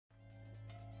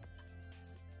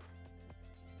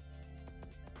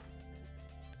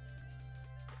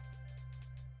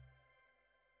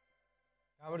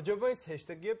გამარჯობა, ეს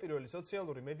ჰეშთეგია პირველი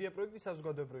სოციალური მედია პროექტი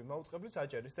საზოგადოებრივი მაუწყებლის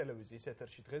აჭარის ტელევიზიის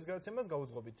ეთერში. დღეს გადაცემას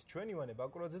გაუძღობთ ჩვენ ივანე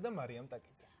ბაკურაძე და მარიამ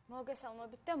ტაკიძე.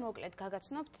 მოგესალმებით და მოკლედ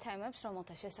გაგაცნობთ თემებს,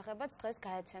 რომელთა შესახებაც დღეს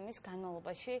გადაცემის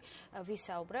განმავლობაში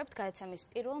ვისაუბრებთ. გადაცემის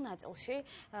პირველ ნაწილში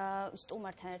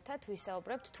სტუმართან ერთად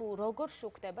ვისაუბრებთ თუ როგორ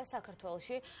შუქდება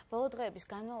საქართველოში ბოლო დღეების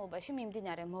განმავლობაში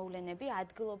მიმდინარე მოვლენები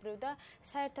ადგილობრივ და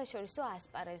საერთაშორისო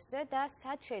ასპარეზზე და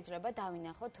სად შეიძლება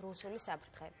დავინახოთ რუსული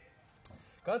საფრთხე.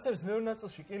 გადაცემის მეორე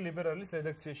ნაწილში კი ლიბერალის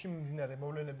რედაქციაში მიმდინარე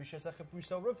მოვლენების შესახებ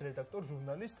ვისაუბრებთ რედაქტორ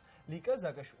ჟურნალისტ ლიკა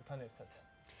ზაკაშვილთან ერთად.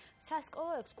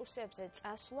 სასკოლო ექსკურსიებზე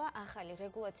წასვლა ახალი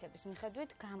რეგულაციების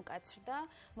მიხედვით გამკაცრდა.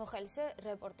 მოხალისე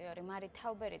რეპორტიორი მარი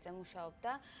თავბერიძე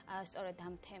მუშაობდა სწორედ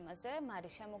ამ თემაზე. მარი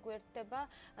შემოგვიერთდება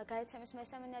გადაცემის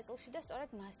მესამე ნაწილში და სწორედ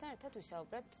მასთან ერთად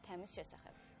ვისაუბრებთ თემის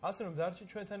შესახებ. ასე რომ დარჩით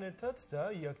ჩვენთან ერთად და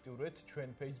იაქტიურეთ ჩვენ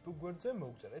Facebook გვერდზე,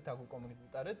 მოუწერეთ,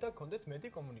 აგვიკომენტარეთ და გქონდეთ მეტი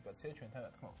კომუნიკაცია ჩვენთან,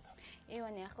 რა თქმა უნდა.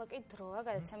 ივანე, ახლა კი დროა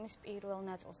გადაცემის პირველ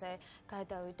ნაწილზე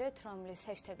გადავიდეთ, რომლის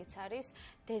ჰეშთეგიც არის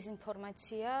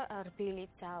დეზინფორმაცია რბილი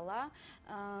ძალა.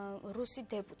 რუსი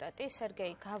დეპუტატი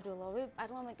სერგეი გავრილოვი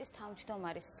პარლამენტის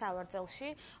თავმჯდომარის სავარძელში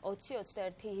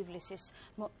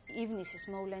 20-21 ივნისის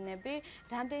მოვლენები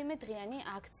რამდენიმე დღიანი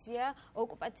აქცია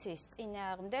ოკუპაციის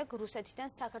წინააღმდეგ რუსეთიდან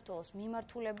საქართველოს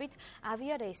მიმართულებით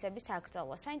ავიარეისების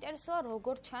აკრძალვა. საინტერესოა,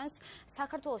 როგორ ჩანს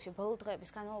საქართველოში ბოლო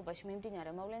დღეების განმავლობაში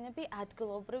მიმდინარე მოვლენები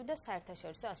ადგილობრივ და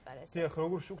საერთაშორისო ასპარეზზე. დიახ,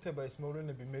 როგორ შუქდება ეს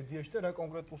მოვლენები მედიაში და რა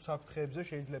კონკრეტულ საფრთხეებზე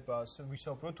შეიძლება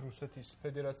ვისაუბროთ რუსეთის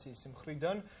ფედერაციის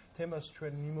მხრიდან. თემას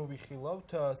ჩვენ მიმოვიხილავთ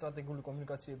სტრატეგიული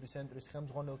კომუნიკაციების ცენტრის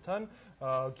ხელმძღვანელთან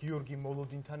გიორგი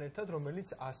მოლოდინთან ერთად, რომელიც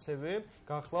ასევე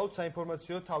გახლავთ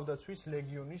საინფორმაციო თავდაცვის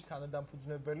ლეგიონის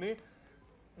თანადამფუძნებელი.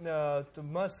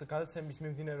 მას გადაცემის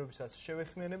მიმდინარეობისას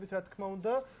შევეხმიანებით, რა თქმა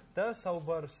უნდა, და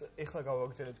საუბარს ახლა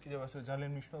გავაგრძელებთ კიდევ ასევე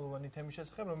ძალიან მნიშვნელოვანი თემის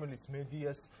შესახებ, რომელიც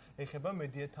მედიას ეხება,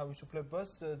 მედია თავისუფლებას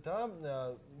და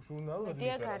ჟურნალ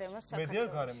მედია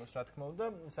გარემოს, რა თქმა უნდა,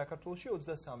 საქართველოში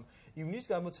 23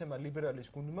 ივნისს გამოცემა ლიბერალის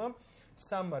გუნდმა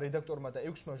 3 რედაქტორმა და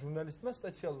 6 ჟურნალისტმა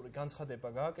სპეციალური განცხადება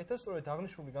გააკეთა. სწორედ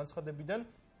აღნიშნული განცხადებიდან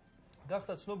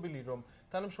გახდა ცნობილი, რომ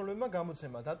თანამშრომლებმა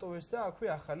გამოცემა დატოვეს და აქვე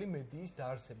ახალი მედიის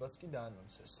დაარსებაც კი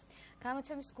დაანონსეს.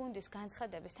 გამოცემის გუნდის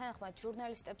განცხადების თანახმად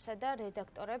ჟურნალისტებსა და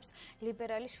რედაქტორებს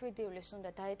ლიბერალი 7 ივლისს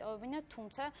უნდა დაეტოვებინათ,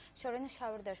 თუმცა შორენა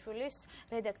შავერდაშვილის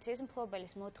რედაქციის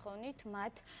მფლობელის მოთხოვნით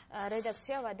მათ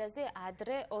რედაქცია ვადაზე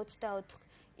ადრე 24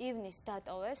 ივნისს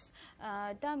დატოვეს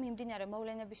და მიმდინარე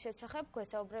მოვლენების შესახებ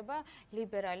გვესაუბრება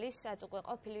ლიბერალის აწუყვე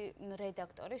ყოფილი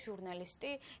რედაქტორი,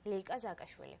 ჟურნალისტი ლიკა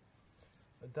ზაკაშვილი.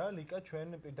 და ლიკა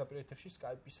ჩვენ პირდაპირ ეთერში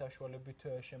Skype-ის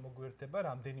საშუალებით შემოგვიერთდება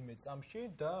რამდენიმე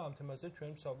წამში და ამ თემაზე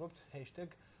ჩვენ ვსაუბრობთ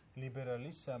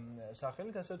 #ლიბერალის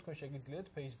სახელით, ასე თქვენ შეგიძლიათ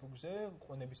Facebook-ზე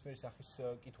ნებისმიერი სახის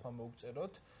კითხვა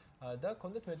მოუწეროთ და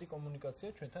გქონდეთ მეტი კომუნიკაცია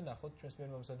ჩვენთან, ნახოთ ჩვენს მიერ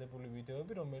მომზადებული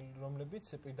ვიდეოები, რომლებიც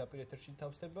პირდაპირ ეთერში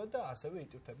თავსდება და ასევე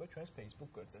იტვირთება ჩვენს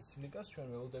Facebook გვერდზეც. ლიკას ჩვენ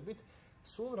ველოდებით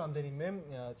სულ რამდენიმე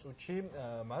წუთში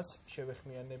მას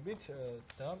შევეხმიანებით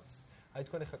და აი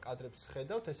თქვენ ახლა კადრებს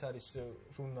ხედავთ, ეს არის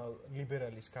ჟურნალ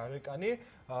ლიბერალის გარეკანი.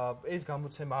 ეს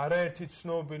გამოცემა არაერთი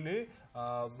ცნობილი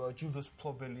ჯილდოს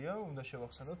მფლობელია, უნდა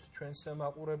შევახსენოთ ჩვენს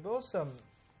მაყურებელს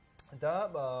და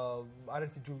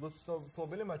არაერთი ჯილდოს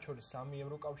მფლობელი, მათ შორის 3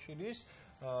 ევროკავშირის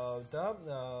და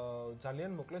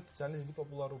ძალიან მოკლედ ძალიან დიდი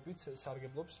პოპულარობით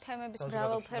სარგებლობს. თემების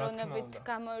მრავალფეროვნებით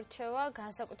გამოირჩევა,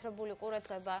 განსაკუთრებული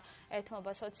ყურადღება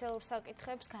ეთმობა სოციალურ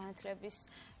საკითხებს, განათლების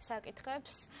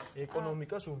საკითხებს,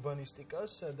 ეკონომიკას,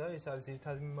 ურბანისტიკას და ეს არის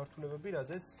ძირითადი მიმართულებები,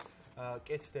 რაზეც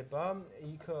კეთდება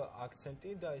იქ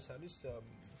აქცენტი და ეს არის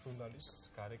ჟურნალის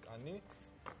გარეკანი,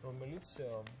 რომელიც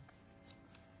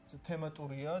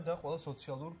თემატურია და ყველა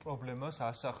სოციალურ პრობლემას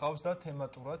ასახავს და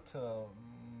თემატურად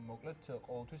მოკლედ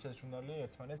ყოველთვის ეს ჟურნალი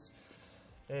ერთმანეთს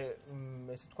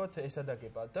ესე ვთქვათ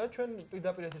ესადაგება და ჩვენ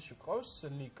პირდაპირ ეთერში გვყავს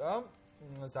ლიკა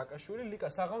ზაკაშვილი. ლიკა,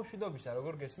 საღამომშვიდობისა,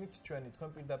 როგორ გესმით ჩვენი, თქვენ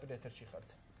პირდაპირ ეთერში ხართ?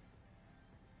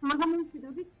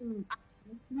 საღამომშვიდობის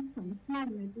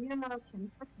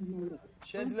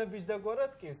შეძლებს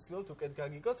დაგვარად კი ვცდილობთ უკეთ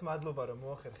გაგიგოთ. მადლობა რომ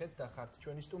მოახერხეთ და ხართ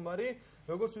ჩვენი სტუმარი.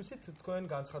 როგორც ვიცით, თქვენ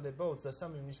განცხადება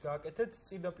 23 ივნისს გააკეთეთ.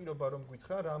 წინა პირობა რომ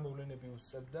გითხრა, რა მოვლენები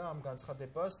უსწრებდა ამ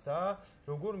განცხადებას და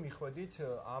როგორ მიხვედით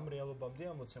ამ რეალობამდე,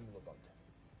 ამ მოცემულობამდე?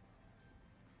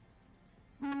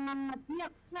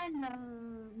 დიახ, ჩვენ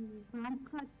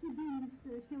განცხადების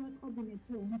შემოწყობინეთ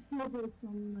მფლობელს,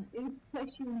 რომ ეს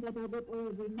წაში უნდა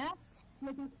დადატოვებინა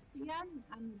რედაქცია.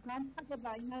 განცხადება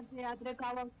იმაზე ადრე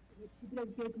გავავსებთ,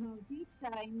 გეგმავდით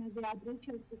და იმაზე ადრე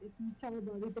შევწყვეტით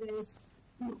მუშაობა, ვიდრე ეს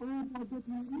იყო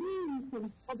დაგეგმილი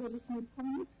მფლობელის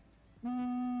მოთხოვნით.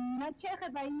 რაც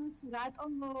შეეხება იმის,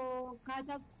 რატომ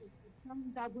გადავწყვეტით, რომ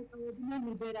დადატოვებინა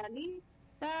ლიბერალი,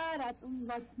 და რატომ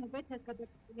ვაცნობთ ეს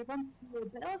გადაწყვეტილება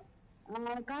მსვლელს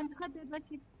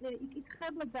განცხადებაში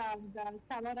იკითხებოდა და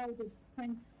სავარაუდოდ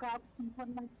თქვენს გაქვთ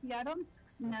ინფორმაცია რომ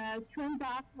ჩვენ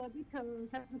დაახლოებით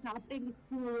აპრილის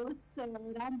ბოლოს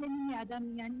რამდენიმე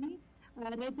ადამიანი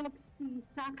რედაქციის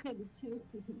სახელით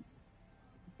შევხვდით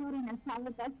სორინა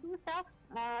სალადაშვილს და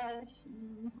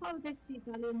მხოლოდ ეს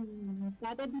ძალიან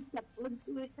გადადის და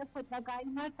პოლიტიკური შეხვედრა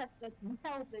გაიმართა და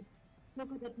ვისაუბრეთ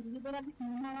ზოგადად ლიბერალის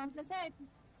მომავალზე და ეს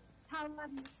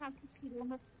თავარი საკითხი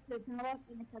რომელსაც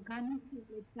დავაყენეთ და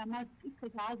განვიხილეთ და მას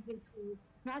კითხეთ აზრით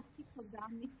რაც ფიქრობდა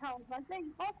ამის თაობაზე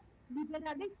იყო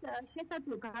ლიბერალის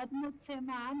შესაძლო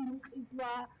გადმოცემა ან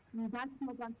მიყიდვა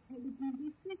დათმობა მთელი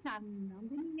გუნდისთვის ან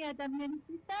რამდენიმე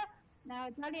ადამიანისთვის და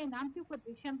ძალიან ამ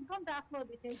შეხვედრის შემდგომ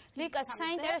დაახლოებით ლიკა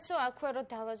საინტერესო აქვე რომ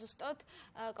დავაზუსტოთ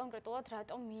კონკრეტულად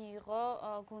რატომ მიიღო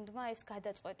გუნდმა ეს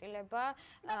გადაწყვეტილება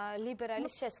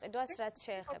ლიბერალის შესყიდვას რაც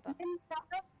შეეხება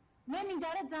მე მინდა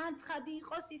რომ ძალიან ცხადი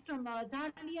იყოს ის რომ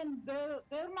ძალიან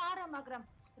ბევრმა არა მაგრამ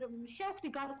შევხვდი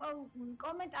გარკვეულ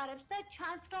კომენტარებს და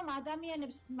ჩანს რომ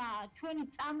ადამიანებს ჩვენი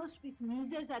წამოსვლის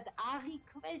მიზეზად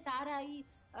აღიქვეს არაი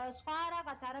სხვა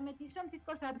რაღაც არამედ ის რომ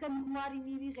თითქოს რადგან უარი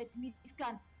მივიღეთ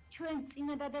მისგან ჩვენ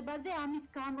წინადადებაზე ამის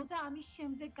გამო და ამის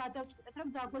შემდეგ გადავწყვეტეთ რომ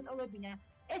დაგვეწოვებინა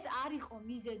ეს არ იყო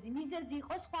მიზეზი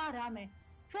იყო სხვა რამე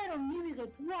ჩვენ რომ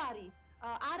მივიღეთ უარი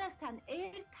არასთან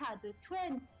ერთად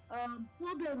ჩვენ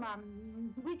პრობლემა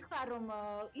გვითხრა რომ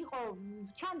იყო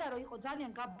ჩანდა რომ იყო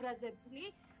ძალიან გაბრაზებული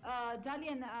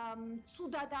ძალიან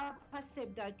ცუდად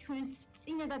აფასებდა ჩვენს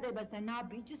წინადადებას და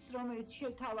ნაბიჯს რომელიც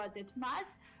შევთავაზეთ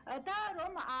მას და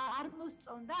რომ არ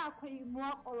მოსწონდა აქვე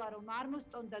მოაყოლა რომ არ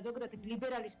მოსწონდა ზოგადად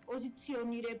ლიბერალის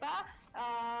პოზიციონირება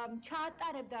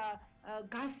ჩაატარებდა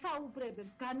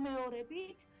გასაუბრებებს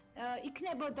განმეორებით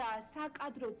იქნებოდა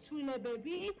საკადრო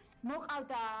ცვლილებები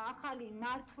მოყავდა ახალი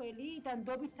მართველი და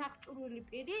ნდობით აღჭურვილი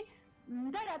პირი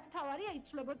და რაც თავარია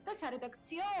იცვლებოდა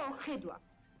სარედაქციო ხედვა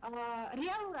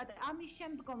რეალურად ამის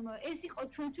შემდგომ ეს იყო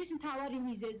ჩვენთვის მთავარი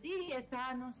მიზეზი ეს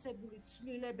დაანონსებული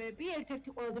ცვლილებები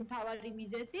ერთ-ერთი ყველაზე მთავარი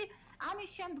მიზეზი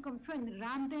ამის შემდგომ ჩვენ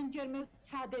რამდენჯერმე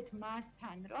ვცადეთ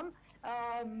მასთან რომ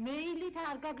მეილით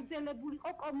არ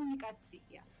გაგრძელებულიყო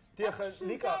კომუნიკაცია დიახ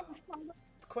ლიკა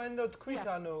თქვენ თქვით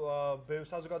ანუ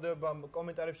საზოგადოებამ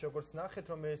კომენტარებში როგორც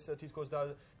ნახეთ რომ ეს თითქოს და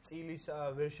წილის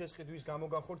ვერ შესყიდვის გამო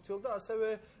განხორციელდა ასევე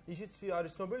ისიც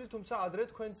არის ცნობილი თუმცა ადრე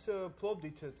თქვენც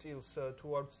ფლობდით წილს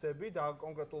თუ არ ვცდები და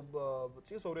კონკრეტულ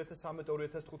წილს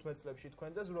 2013-2015 წლებში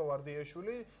თქვენ და ზურა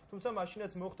ვარდიაშვილი თუმცა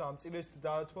მაშინაც მოხდა ამ წილის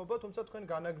დაათმობა თუმცა თქვენ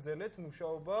განაგრძელეთ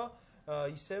მუშაობა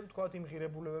ისევ თქვათ იმ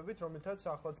ღირებულებებით რომელთაც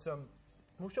ახლაც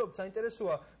მუშაობთ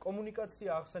საინტერესოა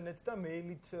კომუნიკაცია ახსენეთ და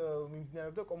მეილით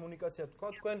მიმდინარეობდა კომუნიკაცია თქვა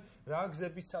თქვენ რა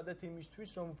გზებით სადეთ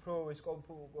იმისთვის რომ უფრო ეს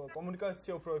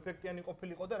კომუნიკაცია უფრო ეფექტიანი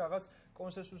ყოფილიყო და რაღაც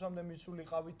კონსენსუსამდე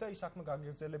მისულიყავით და ის საქმე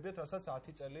გაგრძელებიათ რასაც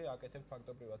 10 წელი აკეთებთ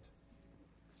ფაქტობრივად.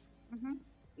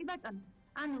 კი ბატონო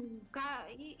ანუ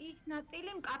ის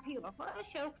ნაწილი მკაფი იყო ხო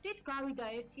შევხვდით გავიდა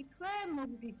ერთი თვე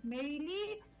მოგდის მეილი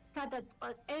სადაც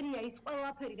წერია ის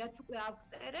ყველაფერი რაც უკვე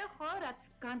ავწერე ხო რაც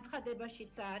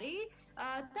განცხადებაშიც არის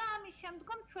და ამის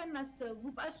შემდგომ ჩვენ მას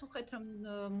ვუპასუხეთ რომ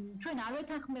ჩვენ არ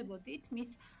ვეთანხმებოდით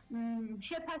მის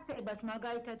შეფასებას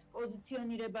მაგალითად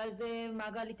პოზიციონირებაზე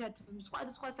მაგალითად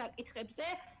სხვადასხვა საკითხებზე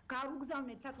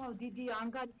გავუგზავნეთ საკმაოდ დიდი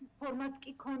ანგარიშის ფორმატს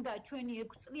კი ქონდა ჩვენი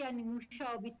 6 წლიანი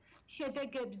მუშაობის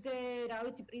შედეგებზე რა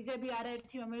ვიცი პრიზები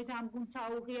არაერთი რომელიც ამ გუნდს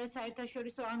აუღია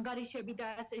საერთაშორისო ანგარიშები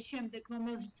და ასე შემდეგ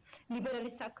რომელშიც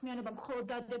ლიბერალის საქმიანობა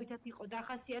მხოლოდ დადებითად იყო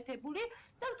დახასიათებული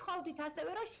და ვთხოვდით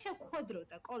ასევე რომ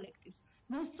შეხვედროდა კოლექტივს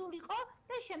მოსულიყო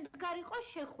და შემდგარიყო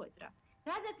შეხვედრა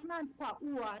რაზეც მან თქვა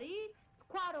უარი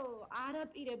თქვა რომ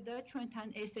არაპირებდა ჩვენთან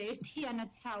ეს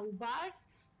ერთიანად საუბარს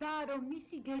და რომ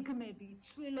მისი გეგმები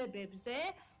ცვლილებებზე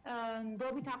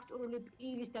ნდობით აღჭურვილი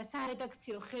პირის და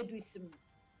სარედაქციო ხედვის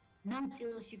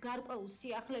ნაწილში გარკვეულ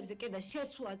სიახლეებზე კიდე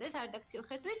შეცვლაზე სარედაქციო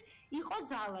ხედვის იყო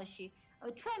ძალაში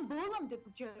ჩვენ ბოლომდე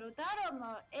გვჯეროდა რომ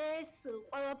ეს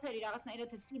ყველაფერი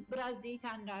რაღაცნაირად სიბრაზით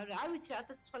ან რა ვიცი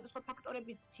რაღაც სხვადასხვა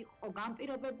ფაქტორებით იყო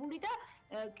განპირობებული და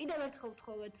კიდევ ერთხელ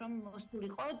ვთხოვეთ რომ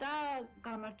მოსულიყო და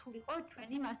გამართულიყო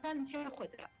ჩვენი მასთან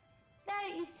შეხვედრა და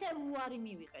ისე უარი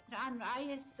მივიღეთ რა ანუ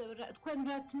აი ეს თქვენ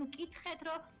რაც მკითხეთ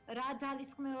რომ რა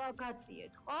ძალისხმევა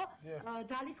გაწიეთ ხო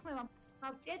ძალისხმევა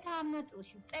გავწიეთ ამ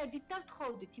ნაწილში, წერდით და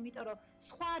ვთხოვდით, იმიტომ რომ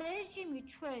სხვა რეჟიმი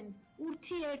ჩვენ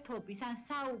ურთიერთობის ან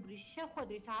საუბრის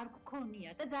შეხვედრის არ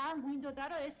გქონია და ძალიან გვინდოდა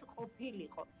რომ ეს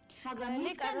ყოფილიყო. მაგრამ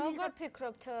ლიკა, როგორ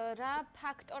ფიქრობთ, რა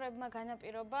ფაქტორებმა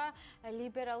განაპირობა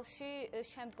ლიბერალში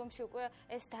შემდგომში უკვე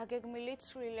ეს დაგეგმილი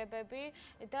ცვლილებები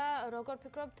და როგორ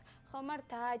ფიქრობთ, ხომ არ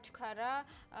დააჩქარა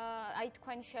აი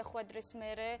თქვენი შეხვედრის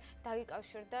მერე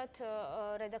დაგიკავშირდათ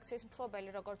რედაქციის მფლობელი,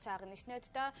 როგორც აღნიშნეთ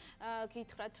და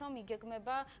გითხრათ, რომ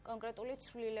იგეგმება კონკრეტული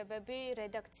ცვლილებები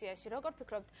რედაქციაში. როგორ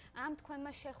ფიქრობთ, ამ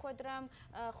თქვენმა შეხვედრამ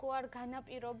ხო არ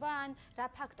განაპირობა ან რა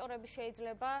ფაქტორები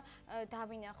შეიძლება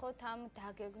დავინახოთ ამ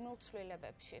დაგეგმილ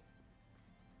ცვლილებებში?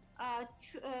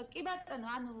 კი ბატონო,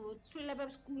 ანუ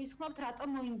ცვლილებებს გულისხმობთ, რატომ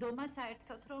მოინდომა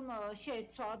საერთოდ რომ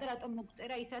შეეცვალა და რატომ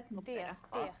მოგწერა ის რაც მოგწერა,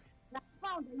 ხო?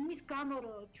 იმის გამო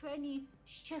რომ ჩვენი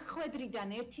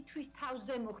შეხვედრიდან ერთი თვის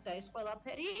თავზე მოხდა ეს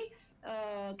ყველაფერი,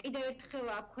 კიდევ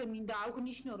ერთხელ აქვე მინდა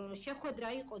აღვნიშნო, რომ შეხვედრა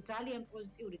იყო ძალიან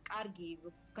პოზიტიური, კარგი,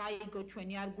 გაიგო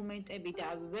ჩვენი არგუმენტები და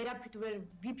ვერაფრით ვერ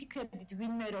ვიფიქრებდით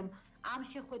ვინმე რომ ამ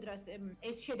შეხვედრას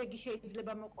ეს შედეგი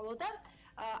შეიძლება მოყოლოდა.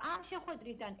 ამ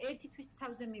შეხვედრიდან ერთი თვის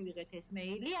თავზე მივიღეთ ეს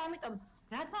მეილი, ამიტომ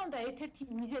რა თქმა უნდა ერთ-ერთი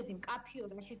მიზეზი მკაფიო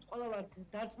რაშიც ყველა ვართ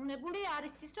დარწმუნებული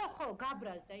არის ის, რომ ხო,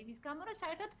 გაბრაზდა იმის გამო, რომ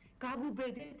საერთოდ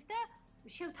გავუბედეთ და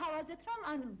შევთავაზეთ, რომ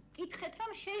ანუ კითხეთ,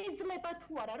 რომ შეიძლება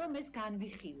თუ არა რომ ეს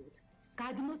განვიხილოთ.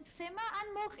 გადმოცემა ან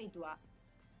მოყიდვა.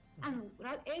 ანუ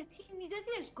ერთი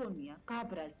მიზეზი ეს გონია,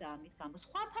 გაბრაზდა ამის გამო.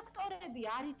 სხვა ფაქტორები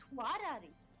არის თუ არ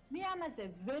არის, მე ამაზე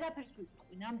ვერაფერს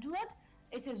ვიტყვი. ნამდვილად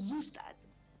ესე ზუსტად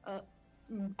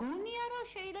გონია რომ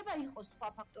შეიძლება იყოს სხვა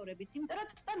ფაქტორებიც, იმიტომ რომ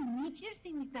ცოტა მიჭირს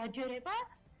იმის დაჯერება,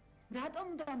 რატომ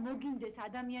და მოგინდეს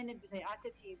ადამიანებზე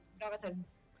ასეთი რაღაცა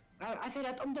ასე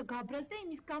რატომ და გაბრაზდა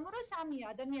იმის გამო, რომ სამი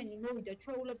ადამიანი მოვიდა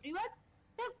ჩვეულებრივად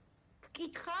და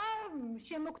კითხა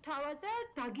შემოგთავაზა,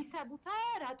 დაგისაბუთა,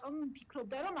 რატომ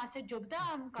ფიქრობდა რომ ასე ჯობდა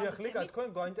ამ გამოცემის. დიახ, ლიკა, თქვენ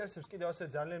გაინტერესებს კიდევ ასე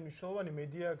ძალიან მნიშვნელოვანი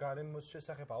მედია გარემოს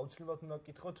შესახებ აუცილებლად უნდა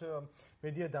გკითხოთ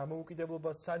მედია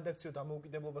დამოუკიდებლობას, სარედაქციო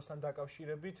დამოუკიდებლობასთან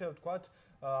დაკავშირებით, ვთქვათ,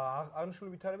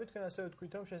 აღნიშნული ვითარებით, თქვენ ასევე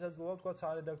თქვით, რომ შესაძლოა ვთქვათ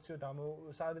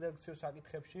სარედაქციო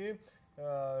საკითხებში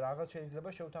რაღაც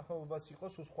შეიძლება შეუთანხმებობაც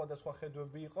იყოს, სხვადასხვა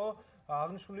ხედვები იყო.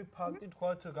 აღნიშნული ფაქტი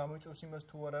თქვათ გამოიწვევს იმას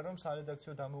თუ არა, რომ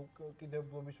სარედაქციო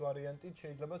დამოუკიდებლობის ვარიანტით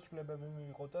შეიძლება ცვლილებები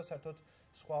მივიღოთ და საერთოდ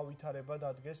სხვა ვითარება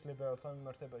დადგეს ლიბერალთან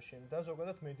მიმართებაში და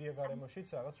ზოგადად მედია გარემოშიც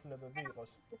რაღაც ცვლილებები იყოს.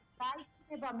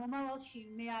 დაიწყება მომავალში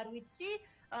მე არ ვიცი,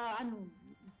 ანუ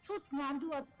თუთ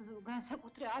ნამდვილად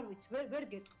განსაკუთრე არ ვიცი, ვერ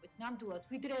გეტყვით ნამდვილად,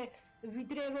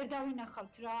 ვიდრე ვერ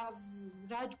დავინახავთ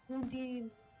რა გუნდი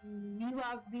მივა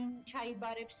ვინ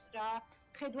ჩაიბარებს რა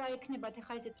ხედვა ექნებათ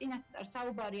ახლა ესე წინასწარ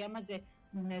საუბარი ამაზე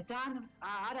ძალიან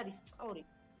არ არის სწორი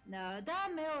და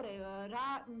მეორე რა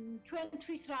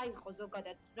ჩვენთვის რა იყო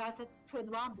ზოგადად რასაც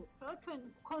ჩვენ ვამბობთ რომ ჩვენ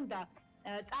გქონდა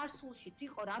წარსულშიც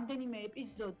იყო რამდენიმე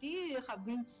ეპიზოდი ახლა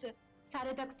ვინც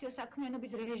სარედაქციო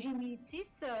საქმიანობის რეჟიმი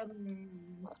იცის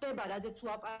ხდება რაზეც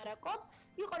ვლაპარაკობ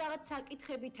იყო რაღაც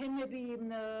საკითხები თემები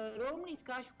რომლის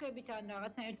გაშუქების ან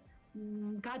რაღაცნაირად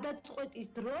გადაწყვეტის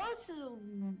დროს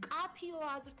კაფიო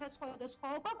აზრთა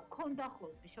სხვადასხვაობა გქონდა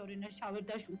ხოლმე შორენა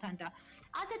შავერდაშვილთან და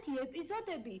ასეთი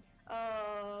ეპიზოდები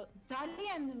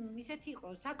ძალიან ისეთი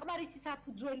იყო საკმარისი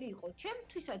საფუძველი იყო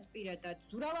ჩემთვისაც პირადად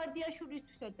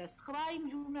ზურავარდიაშვილისთვისაც და სხვა იმ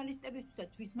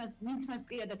ჟურნალისტებისთვისაც ვინც მას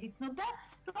პირადად იცნობდა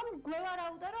რომ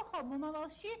გვევარაუდა რომ ხო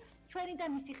მომავალში ჩვენი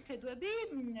და მისი ხედვები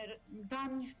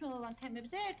ძალიან მნიშვნელოვან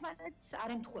თემებზე ერთმანეთს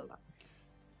არ ემთხვევა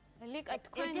ლიკა,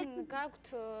 თქვენ გაქვთ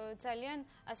ძალიან,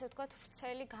 ასე ვთქვათ,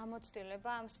 ვრცელი გამოცდილება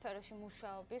ამ სფეროში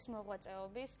მუშაობის,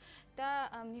 მოღვაწეობის და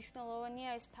მნიშვნელოვანია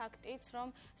ეს ფაქტიც,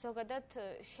 რომ ზოგადად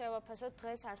შევაფასოთ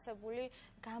დღეს არსებული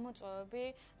გამოწვევები,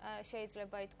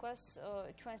 შეიძლება ითქვას,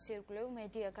 ჩვენს ირგვლივ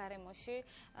მედია გარემოში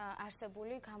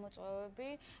არსებული გამოწვევები,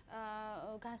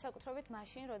 განსაკუთრებით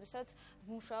მაშინ, როდესაც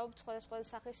მუშაობთ სხვადასხვა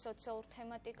სახის სოციალურ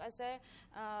თემატიკაზე,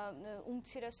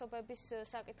 უმცირესობების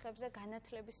საკითხებზე,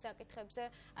 განათლების საკითხებზე,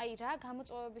 აი რა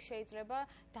გამოწვევები შეიძლება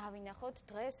დავინახოთ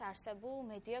დღეს არსებულ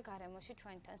მედია გარემოში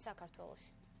ჩვენთან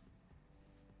საქართველოში?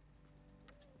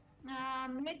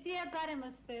 მედია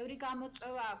გარემოს ბევრი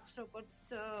გამოწვევა აქვს, როგორც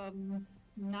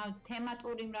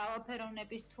თემატური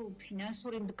მრავალფეროვნების თუ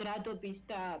ფინანსური მდგრადობის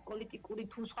და პოლიტიკური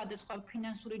თუ სხვადასხვა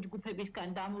ფინანსური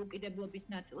ჯგუფებისგან დამოუკიდებლობის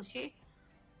ნაწილში.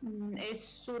 ეს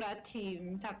სურათი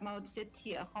საკმაოდ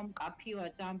ისეთია, ხომ კაფიოა,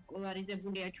 ძალიან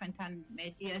პოლარიზებულია ჩვენთან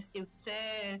მედია სივრცე.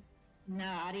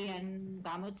 არიან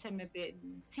გამოცემები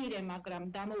მცირე, მაგრამ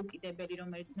დამოუკიდებელი,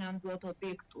 რომელიც ნამდვილად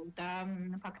ობიექტურ და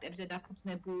ფაქტებზე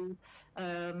დაფუძნებულ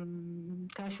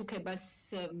გაშუქებას,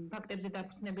 ფაქტებზე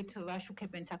დაფუძნებით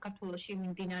ვაშუქებენ საქართველოში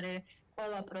მიმდინარე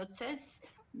ყველა პროცესს.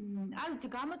 არც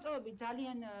გამოწვევები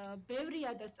ძალიან ბევრია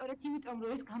და სწორედ იმიტომ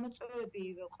რომ ეს გამოწვევები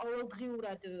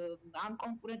ყოველდღიურად ამ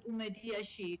კონკურენტულ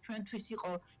მედიაში ჩვენთვის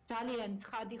იყო ძალიან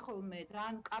ცხადი ხოლმე,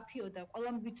 ძალიან კაფიო და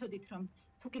ყველამ ვიცოდით რომ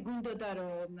თუ კი გვინდოდა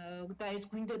რომ და ეს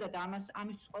გვინდოდა და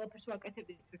ამისთვის ყველაფერს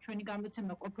ვაკეთებდით რომ ჩვენი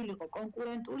გამოცემა ყოფილიყო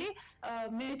კონკურენტული,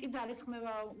 მეტი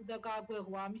ძალისხმევა უნდა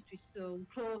გააგვეღო ამისთვის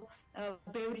უფრო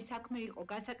ბევრი საქმე იყო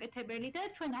გასაკეთებელი და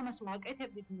ჩვენ ამას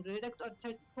ვაკეთებდით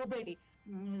რედაქტორი ფობელი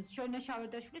შონა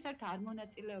შავერდაშვილი საერთოდ არ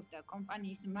მონაწილეობდა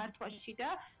კომპანიის მართვაში და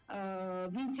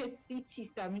ვინც ეს იცის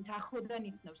და ვინც ახლოდან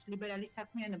იცნობს ლიბერალის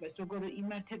საქმიანობას როგორ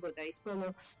იმართებოდა ის ბოლო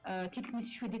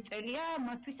თითქმის 7 წელია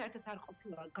მათთვის საერთოდ არ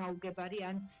ყოფილა გაუგებარი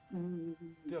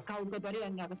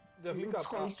ან რაღაც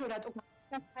ის რატომ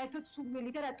საერთოდ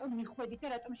სურვილი და რატომ მიხვედით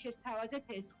და რატომ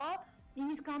შესთავაზეთ ეს ხო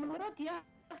იმის გამო რომ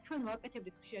ჩვენ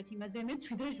ვაკეთებდით ხშირად იმაზე მეც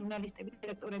ვიდრე ჟურნალისტები და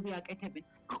რედაქტორები აკეთებენ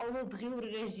ყოველდღიურ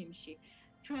რეჟიმში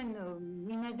ჩვენ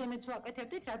იმაზე მეც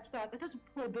ვაკეთებდით, რაც დააკეთოს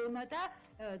ფლობელმა და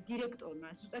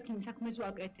დირექტორმა. ზუსტად იმ საქმეს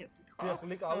ვაკეთებდით, ხო? დიახ,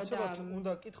 ლიკა, აუცილებლად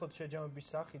უნდა გკითხოთ შეჯამების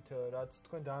სახით, რაც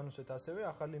თქვენ დაანონსეთ ასევე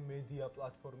ახალი მედია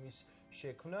პლატფორმის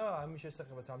შექმნა. ამის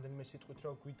შესახებაც ამდენიმე სიტყვით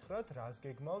რო გითხრათ, რას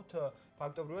გეგმავთ?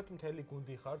 ფაქტობრივად მთელი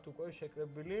გუნდი ხართ უკვე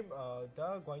შეკრებილი და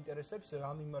გვაინტერესებს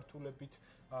რა მიმართულებით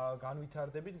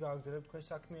განვითარდებით, გააგრძელებთ თქვენ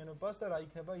საქმიანობას და რა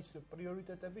იქნება ის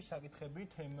პრიორიტეტები, საკითხები,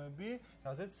 თემები,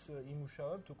 რაზეც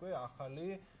იმუშავებთ უკვე ახალი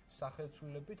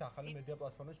სახელმწიფოებით, ახალი მედია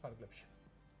პლატფორმის ფარგლებში.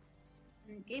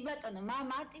 კი ბატონო,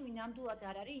 მარტივი ნამდვილად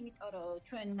არ არის, იმიტომ რომ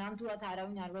ჩვენ ნამდვილად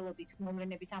არავინ არ ველოდით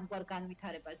მომრენების ამგვარ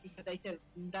განვითარებას, ისე და ისე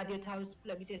რადიო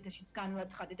თავისუფლების ეთერშიც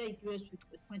განვაცხადე და იგივეს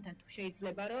ვიტყვი თქვენთან თუ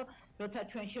შეიძლება რომ როცა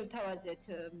ჩვენ შევთავაზეთ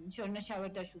შორნა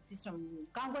შავერდაშვილს ის რომ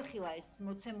განვეხილა ეს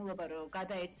მოცემულობა რომ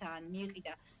გადაეცა ან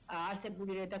მიიყიდა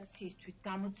არსებული რედაქციისთვის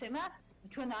გამოცემა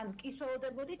ჩვენ ან კი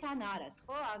სველოდებოდით ან არას,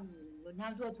 ხო? ან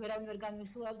ნამდვილად ვერავინ ვერ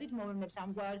განვიხილავდით მომრენებს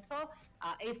ამგვარად, რომ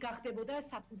ეს გახდებოდა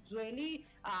საფუძველი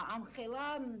ამხელა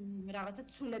რაღაცა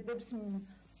ცვლილებების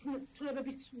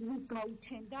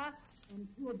გაუჩენდა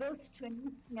მფლობელს ჩვენი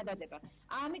წინადადება.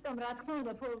 ამიტომ რა თქმა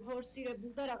უნდა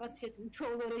ფორსირებულ და რაღაც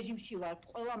უჩვეულო რეჟიმში ვართ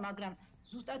ყველა, მაგრამ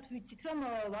ზუსტად ვიცით რომ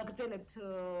ვაგრძელებთ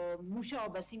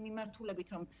მუშაობას იმ მიმართულებით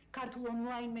რომ ქართულ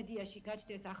ონლაინ მედიაში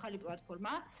გაჩნდეს ახალი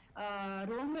პლატფორმა,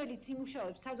 რომელიც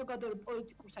იმუშავებს საზოგადოებრივ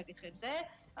პოლიტიკურ საკითხებზე,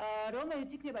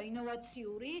 რომელიც იქნება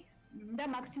ინოვაციური და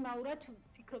მაქსიმალურად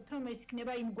ვფიქრობთ რომ ეს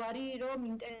იქნება იმგვარი რომ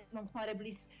ინტერნეტ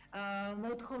მომხმარებლის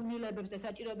მოთხოვნილებებს და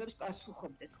საჭიროებებს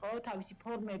პასუხობდეს, ხო, თავისი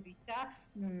ფორმებით და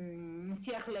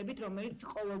სიახლეებით, რომელიც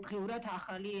ყოველდღიურად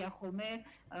ახალია ხოლმე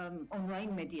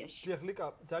ონლაინ მედიაში. დიახ, ლიკა,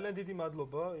 ძალიან დიდი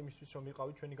მადლობა იმისთვის რომ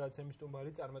იყავით ჩვენი გადაცემის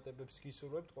სტუმარი, წარმატებებს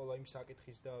გისურვებთ ყველა იმ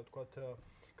საკითხის და ვთქვათ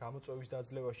გამოწვევის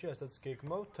დაძლევაში, რასაც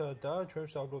გეგმავთ და ჩვენ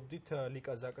ვსაუბრობდით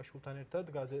ლიკა ზაკაშვილთან ერთად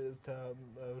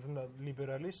ჟურნალ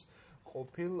ლიბერალის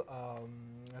ყოფილ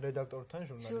რედაქტორთან,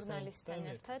 ჟურნალისტთან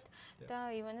ერთად და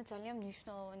ივანე ძალიან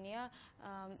მნიშვნელოვანია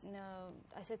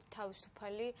ასეთ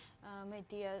თავისუფალი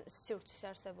მედია სივრცის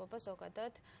არსებობა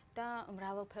ზოგადად და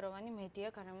მრავალფეროვანი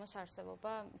მედია გარემოს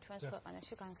არსებობა ჩვენს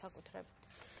ქვეყანაში განსაკუთრებით.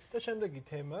 და შემდეგი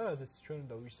თემა, რაზეც ჩვენ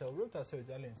უნდა ვისაუბროთ, ასევე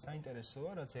ძალიან საინტერესოა,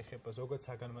 რაც ეხება ზოგად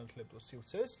საგანმანათლებლო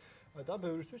სივრცეს და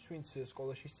ბევრისთვის, ვინც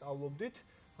სკოლაში სწავლობდით,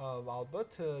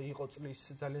 ალბათ იყო წლის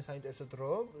ძალიან საინტერესო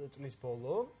დრო, წლის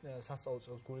ბოლო, სასწავლო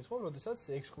წელს გულისხმობ, როდესაც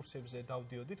ექსკურსიებზე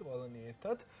დავდიოდით ყველანი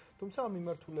ერთად, თუმცა ამ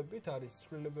მიმართულებით არის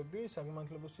ცვლილებები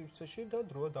საგანმანათლებლო სივრცეში და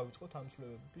დროა დავიწყოთ ამ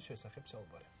ცვლილებების შესახებ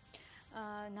საუბარი.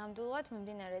 ნამდვილად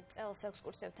მიმდინარე წელს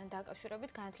ექსკურსიებთან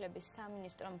დაკავშირებით განათლების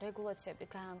სამინისტრომ რეგულაციები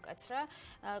გაამკაცრა,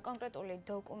 კონკრეტული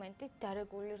დოკუმენტით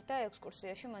დარეგულირდა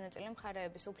ექსკურსიაში მონაწილე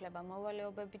მხარეების უფლება,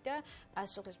 მოვალეობები და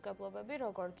პასუხისმგებლობები,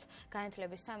 როგორც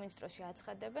განათლების სამინისტროში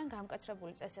აცხადებენ,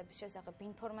 გამკაცრებული წესების შესახებ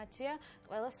ინფორმაცია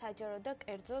ყველა საჯარო და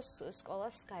კერძო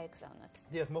სკოლას გაეგზავნათ.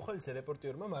 დიახ, მოხალისე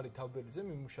რეპორტიორმა მარი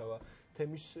თავბერიძემ იმუშავა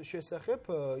თემის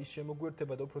შესახებ, ის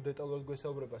შემოგვიერთება და უფრო დეტალურად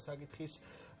გვესაუბრება საკითხის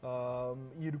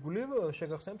ირგვლივ.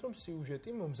 შეგახსენებთ, რომ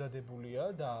სიუჟეტი მომზადებულია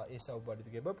და ესაუბარი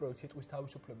დგება პროექტ სიტყვის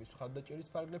თავისუფლების მხარდაჭერის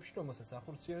ფარგლებში, რომელსაც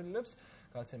ახორციელებს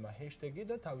გადაცემა ჰეშთეგი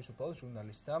და თავისუფალ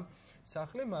ჟურნალისტთა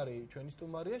სახლი. მარი, ჩვენი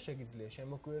სტუმარია, შეგიძლია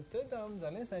შემოგვიერთდეთ და ამ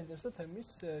ძალიან საინტერესო თემის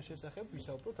შესახებ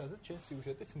ვისაუბროთ, რაზეც ჩვენ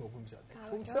სიუჟეტიც მოგვიმზადეთ.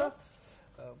 თუმცა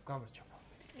გამარჯობა.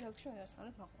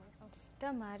 და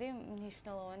მარი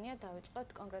მნიშვნელოვანია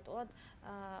დავიწყოთ კონკრეტულად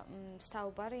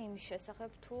საუბარი იმის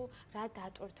შესახებ თუ რა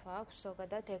დატვირთვა აქვს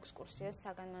ზოგადად ექსკურსიას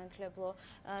საგანმანათლებლო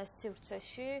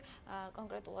სივრცეში,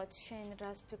 კონკრეტულად შენ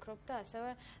რას ფიქრობ და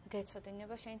ასევე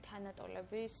გეცოდინება შენ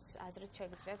თანატოლების აზრით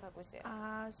შეგიძლია გაგვიზიარო.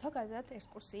 ზოგადად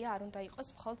ექსკურსია არ უნდა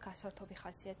იყოს მხოლოდ გასართობი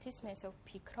ხასიათის, მე ესე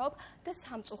ვფიქრობ და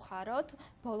სამწუხაროდ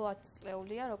ბოლო 10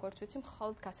 წლეულია, როგორც ვიცი,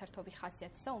 მხოლოდ გასართობი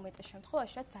ხასიათისა უმეტეს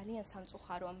შემთხვევაში ძალიან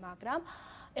სამწუხაროა. მაგრამ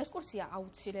ექსკურსია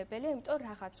აუცილებელია, იმიტომ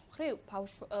რაღაც მხრივ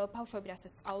ბავშვები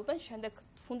რასაც სწავლობენ, შემდეგ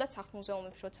თუნდაც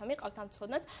სახლ-მუზეუმებში როცა მიყავთ ამ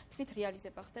ცოდნას, თვით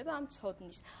რეალიზება ხდება ამ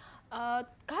ცოდნის.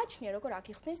 გააჩნია როგორ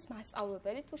აგიხსნის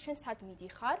მასწავლებელი თუ შენ სად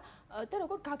მიდიხარ და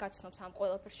როგორ გაგაცნობს ამ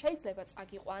ყველაფერს. შეიძლება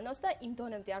წაგიყვანოს და იმ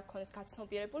დონემდე არ ქონდეს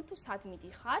გაცნობიერებული თუ სად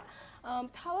მიდიხარ.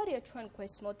 მთავარია ჩვენ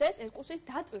გვესმოდეს ექსკურსიის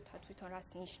დატვირთვა თვითონ რას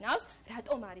ნიშნავს,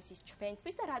 რატომ არის ის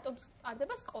ჩვენთვის და რატომ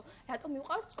სტარდება რატომ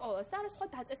მივყავთ სკოლას და არა სხვა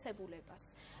დაწესებულებას.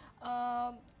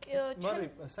 მარი,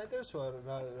 საინტერესოა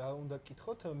რა უნდა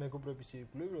გკითხოთ მეგობრების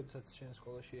ირგვლივ, როდესაც შენ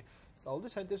სკოლაში სწავლობდი,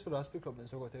 საინტერესო რას ფიქრობდნენ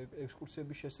ზოგადად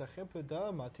ექსკურსიების შესახებ და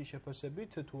მათი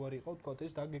შეფასებით თუ არ იყო თქვა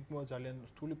ეს დაგეგმვა ძალიან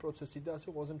რთული პროცესი და ასე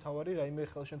ყველაზე მთავარი რაიმე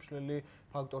ხელშემშლელი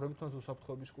ფაქტორები თუნდაც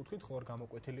უსაფრთხოების კუთხით ხო არ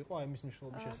გამოკვეთილი იყო აი მის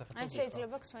მნიშვნელობის შესახებ. ან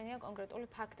შეიძლება გსმენია კონკრეტული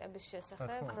ფაქტების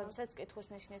შესახებ, როდესაც კითხვის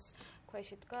ნიშნის ქვეშ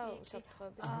იდგა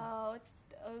უსაფრთხოების.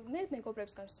 მე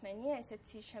მეგობრებს გამსმენია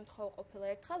ესეთი შემთხვევა ყოფილა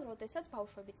ერთხელ, როდესაც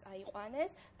ბავშვები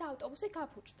წაიყვანეს და ავტობუსი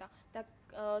გაფუჭდა და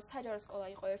საჯარო სკოლა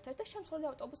იყო ერთ-ერთი და შემსვლელი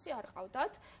ავტობუსი არ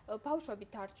ყავდათ. ბავშვები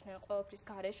დარჩნენ ყველაფრის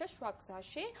გარეშე, შუა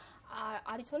გზაში,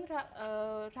 არ იცოდნენ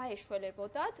რა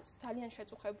ეშველებოდათ, ძალიან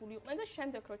შეწუხებული იყვნენ და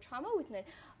შემდეგ რო ჩამოვიდნენ,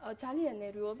 ძალიან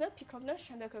ნერვიულობდნენ, ფიქრობდნენ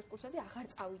შემდეგ ექსკურსიაზე აღარ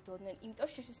წავიდოდნენ, იმიტომ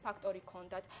შიშის ფაქტორი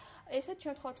ჰქონდათ. ესეთ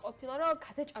შემთხვევაც ყოფილა, რომ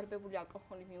გადაჭარბებული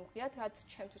ალკოჰოლი მიუღიათ, რაც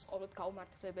ჩემთვის ყოველდღე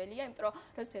გაუმართლებელია, იმიტომ რომ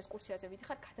როცა ექსკურსიაზე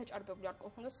ვიდიხარ, გადაჭარბებული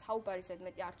ალკოჰოლი და საუბარი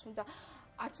ზედმეტი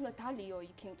არც უნდა დალიო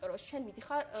იქ, იმიტომ რომ შენ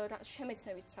მიდიხარ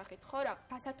შემეცნების სახით, ხო რა,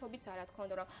 გასართობიც არა თქო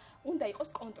უნდა რომ უნდა იყოს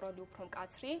კონტროლი უფრო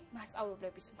მკაცრი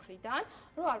მასწავლებლების მხრიდან,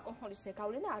 რომ ალკოჰოლის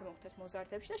ზეგავლენა არ მოხდეს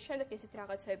მოზარდებში და შემდეგ ესეთ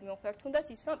რაღაცები მოხდა, თუნდაც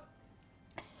ის რომ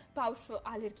ბავშვს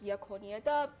ალერგია ქონია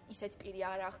და ისეთ პირი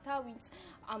არ ახდა, ვინც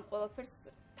ამ ყველაფერს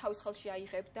თავის ხელში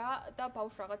აიღებდა და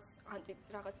ბავშვს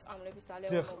რაღაც წამლების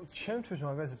დალევა მოუწია. ჩემთვის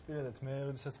მაგალითად პირადად მე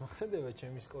როდესაც მახსენდება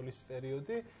ჩემი სკოლის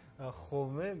პერიოდი,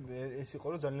 ხოლმე ეს იყო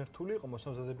რომ ძალიან რთული იყო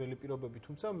მოსამზადებელი პირობები,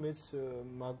 თუმცა მეც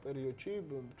მაგ პერიოდში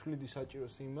თვლიდი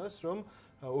საჭიროს იმას, რომ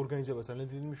ორგანიზებას ძალიან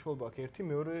დიდი მნიშვნელობა აქვს. ერთი,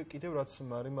 მეორე კიდევ რაც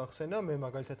მარი მახსენა, მე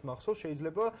მაგალითად მახსოვს,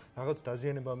 შეიძლება რაღაც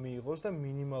დაზიანება მიიღოს და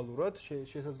მინიმალურად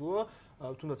შესაძლოა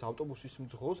თუნდაც ავტობუსის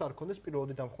მძღოლს არ ქონდეს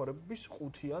პირველადი დამხმარების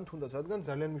 5 ან თუნდაც რადგან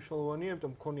ძალიან მნიშვნელოვანია,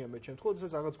 იმიტომ მქონია მე შემთხვევაში,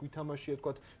 როდესაც რაღაც გვითამაშია,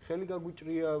 თქვა ხელი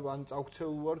გაგვიჭრია, ან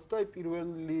წავქცეულ ვართ და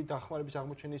პირველი დახმარების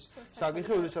აღმოჩენის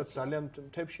საკითხი, როდესაც ძალიან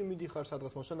მთებში მიდიხარ,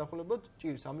 სადღაც მოსანახულებად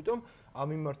ჭირს. ამიტომ ამ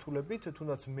მიმართულებით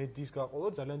თუნდაც მედის გაყოლა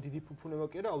ძალიან დიდი ფუფუნება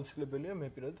კი არა, აუცილებელია მე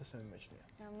პირადად ასე მიმაჩნია.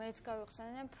 მეც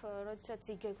გავიხსენებ, როდესაც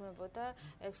იგეგმებოდა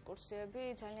ექსკურსიები,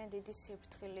 ძალიან დიდი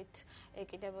სიფრთხილით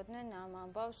ეკიდებოდნენ ამ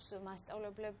ამბავს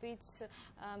მასწავლებლებიც,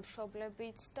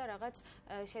 მშობლებიც და რაღაც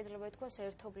შეიძლება ითქვას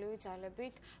ერთობლივი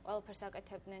ძალებით ყველაფერს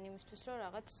აკეთებდნენ იმისთვის, რომ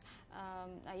რაღაც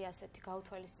აი ასეთი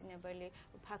გაუთვალისწინებელი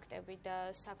ფაქტები და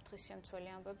საფრთხის შემცველი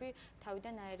ამბები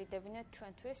თავიდან აერიდებინათ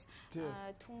ჩვენთვის.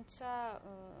 თუმცა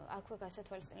აქვე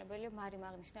გასათვალისწინებელია მარი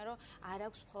აღნიშნა, რომ არ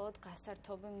აქვს მხოლოდ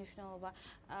გასართობი მნიშვნელობა.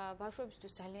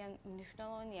 ბავშვებისთვის ძალიან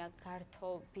მნიშვნელოვანია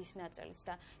გართობის ნაწილიც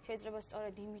და შეიძლება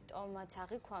სწორედ იმიტომაც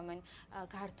აღიქვამენ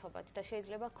გართობად და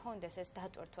შეიძლება კონდეს ეს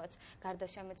დატვირთვაც გარდა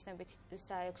შემეცნებით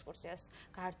საექსკურსიას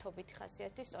გართობითი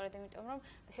ხასიათი, სწორედ იმიტომ რომ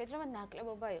შეიძლება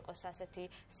ნაკლებობა იყოს ასეთი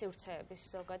სივრცეების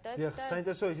ზოგადად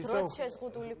და დროც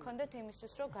შეზღუდული კონდეთ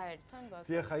იმისთვის რომ გაერთონ ბავშვები.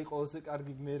 დიახ, აი ყველაზე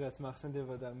კარგი მე რაც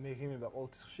მახსენდება და მეღიმება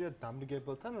ყოველთვის ხშირად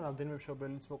დამრიგებელთან რამდენიმე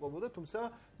მშობელიც მოყვებოდა, თუმცა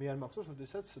მე არ მახსოვს,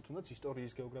 როდესაც თუნდაც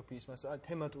ისტორიის, გეოგრაფიის მას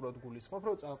თემატურად გულისხმობ,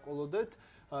 რომ წაყოლოდეთ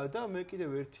და მე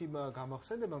კიდევ ერთი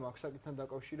გამახსენდება მაგ საკითხთან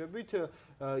დაკავშირებით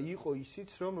იყო ისიც,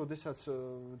 რომ როდესაც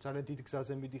ძალიან დიდ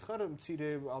გზაზე მიდიხარ, მცირე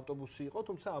ავტობუსი იყო,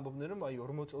 თუმცა ამბობდნენ, რომ აი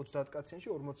 40-30 კაციანში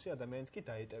 40 ადამიანს კი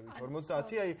დაეტევით.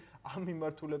 50 აი ამ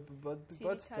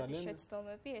მიმართულებადაც ძალიან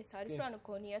შეცდომები ეს არის, რომ ანუ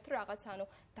გონიათ რომ რაღაც ანუ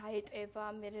დაეტევა,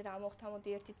 მე რა მოხდა, მოდი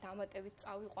ერთით დამატებით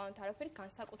წავიყვანოთ არაფერი,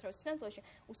 განსაკუთრებით სინამდვილეში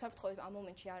უსაფრთხოება ამ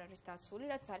მომენტში არ არის დაცული,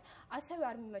 რაც არის. ასევე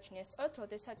არ მიმაჩნია სწორად,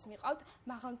 როდესაც მიყავთ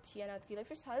მაღალმთიან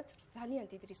ადგილებში, სადაც ძალიან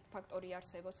დიდი რისკ ფაქტორი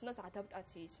არსებობს, თუნდაც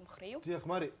ადაპტაციის მხრივ. დიახ,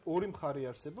 მარი ორი მხარე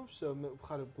არსებობს,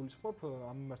 მხარე გულისხმობ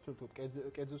ამ მიმართულებით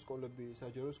კერძო სკოლები,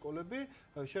 საჯარო სკოლები,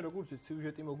 შენ როგორც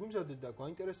სიუჟეტი მოგვიმზადეთ და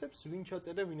გვაინტერესებს, ვინ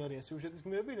ჩაწერა, ვინ არიან სიუჟეტის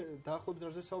გმირები, დაახლოებით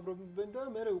რაზე საუბრობენ და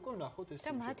მე უკვე ვნახოთ ეს.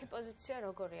 და მათი პოზიცია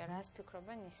როგორია, რას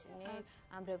ფიქრობენ ისინი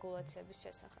ამ რეგულაციების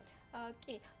შესახებ?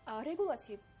 კი,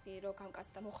 რეგულაციები რო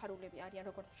გამკაცდა მოხარულები არიან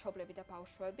როგორც მშობლები და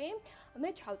ბავშვები. მე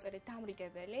ჩავწერე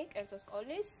დამრიგებელი კერძო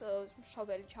სკოლის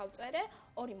მშობელი ჩავწერე,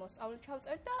 ორი მოსწავლე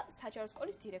ჩავწერე და საჯარო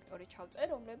სკოლის დირექტორი ჩავწერე,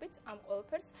 რომლებიც ამ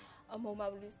ყველაფერს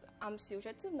მომავლის ამ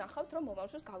სიუჟეტზე ვნახავთ, რომ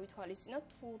მომავალს გავითვალისწინოთ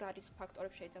თუ რა რისკ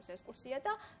ფაქტორებს შეიცავს ექსკურსია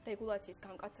და რეგულაციის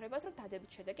გამკაცრებას, რომ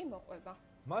დადებით შედეგი მოყვება.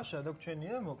 მაშა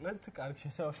დაგჩენია, მოკლედ, კარგი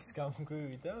შესავალის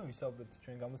გამოგვივიდა, ვისაუბრეთ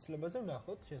ჩვენ გამოცდილებაზე,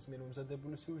 ვნახოთ ჩვენს მიერ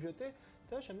მომზადებული სიუჟეტი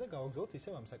და შემდეგ გავაგზავნოთ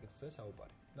ისევ ამ საკითხზე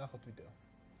საუბარი. ნახოთ ვიდეო.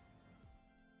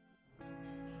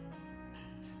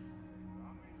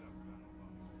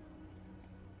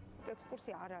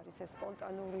 ექსკურსია არ არის ეს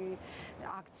სპონტანური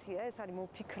აქცია, ეს არის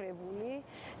მოფიქრებული,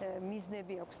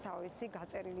 მიზნები აქვს თავისი,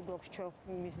 გაწერილი გვაქვს ჩვენ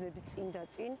მიზნები წინ და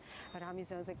წინ, რა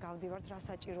მიზანზე გავდივართ, რა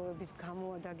საჭიროების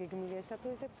გამოა დაგეგმილი ესა თუ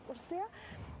ეს ექსკურსია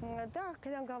და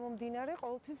აქედან გამომდინარე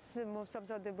ყოველთვის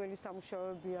მოსამზადებელი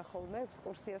სამუშაოებია ხოლმე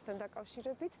ექსკურსიასთან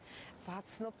დაკავშირებით,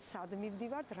 ვაცნობთ სად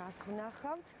მივდივართ, რას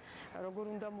ვნახავთ, როგორ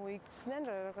უნდა მოიქცნენ,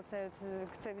 რაღაცა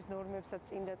ქცევის ნორმებსაც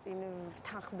წინ და წინ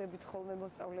ვთანხმდებით ხოლმე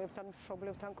მოსწავლეებთან,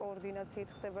 მშობლებთან კოორდინაციით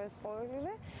ხდება ეს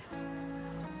ყოველივე.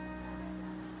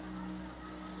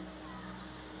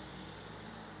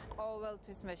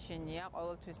 ყოველთვის მეშინია,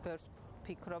 ყოველთვის ბევრს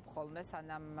ვფიქრობ ხოლმე,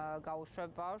 სანამ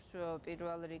გავუშვებ ბავშვს,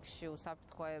 პირველ რიგში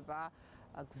უსაფრთხოება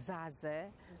გზაზე.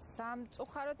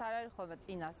 სამწუხაროდ არ არის ხოლმე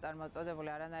წინასწარ მოწოდებული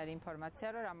არანაირი ინფორმაცია,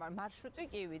 რომ მარშრუტი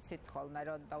კი ვიცით ხოლმე,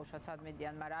 რომ დაუშვათ სად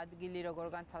მიდიან, მაგრამ ადგილი როგორ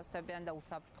განთავსდებიან და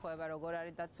უსაფრთხოება როგორ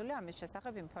არის დაცული, ამის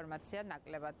შესახებ ინფორმაცია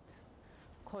ნაკლებად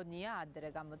ქონია ადრე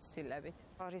გამოცდილებით.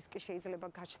 რისკი შეიძლება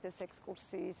გაჩნდეს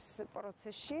ექსკურსიის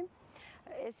პროცესში.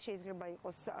 ეს შეიძლება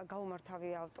იყოს გაუმართავი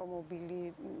ავტომობილი,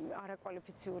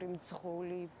 არაკვალიფიციური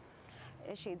მძღოლი,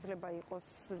 ეს შეიძლება იყოს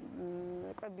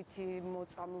კვებითი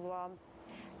მოწამლვა,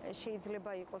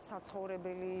 შეიძლება იყოს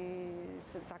საცხოვრებელი,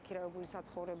 დაქირავებული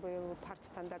საცხოვრებელ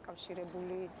ფართთან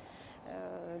დაკავშირებული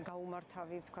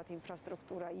გაუმართავი, ვთქვათ,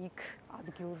 ინფრასტრუქტურა იქ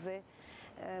ადგილზე,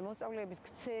 მოსწავლეების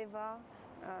ქცევა,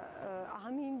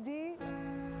 ამინდი.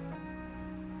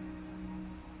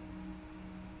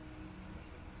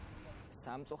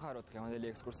 სამწუხაროდ დღევანდელი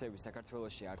ექსკურსიები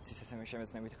საქართველოში არც ისე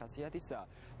შემეცნებით ხასიათისაა,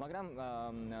 მაგრამ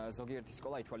ზოგიერთი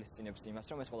სკოლა ითვალისწინებს იმას,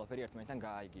 რომ ეს ყველაფერი ერთმანეთთან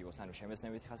გააიგივოს, ანუ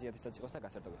შემეცნებითი ხასიათისაც იყოს და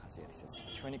გასართობი ხასიათისაც.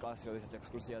 ჩვენი კლასი როდესაც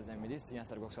ექსკურსიაზე მიდის,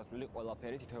 წინასწარ გვაქვს გასული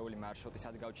ყველაფერი, თითოეული მარშრუტი,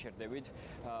 სად გავჩერდებით,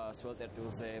 სულ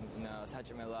წერტილზე,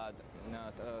 საჭმელად,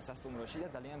 სასტუმროში და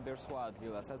ძალიან ბევრ სხვა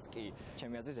ადგილასაც კი.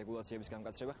 ჩემი აზრით, რეგულაციების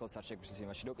გამკაცრება ხელს არ შეგვიძლია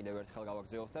იმაში, რომ კიდევ ერთხელ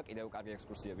გავაგრძელოთ და კიდევ კარგი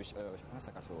ექსკურსიები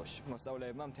საქართველოში.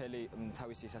 მოსწავლეებმა მთელი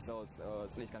თავისი სასწავლო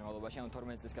წლის განმავლობაში, ანუ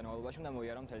 12 წლის განმავლობაში უნდა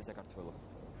მოიარო მთელი საქართველო.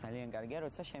 ძალიან კარგია,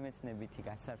 როცა შემეცნებითი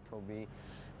გასართობი,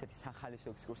 ესეთი სახალისო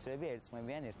ექსკურსიები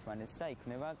ერწყმებიან ერთმანეთს და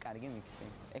იქნება კარგი მიქსი.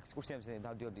 ექსკურსიებზე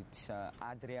დავდიოდით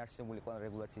ადრე არსებული ყველა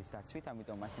რეგულაციის დაცვით,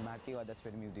 ამიტომ ასე მარტივადაც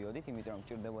ვერ მივდიოდით, იმიტომ რომ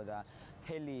ჭირდებოდა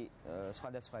მთელი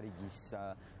სხვადასხვა რიგის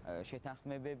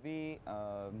შეთანხმებები,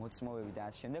 მოწმობები და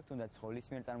ასე შემდეგ, თუნდაც სკოლის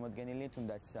მიერ წარმოდგენილი,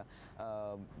 თუნდაც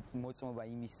მოწმობა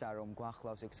იმისა, რომ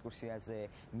გვახლავს ექსკურსიაზე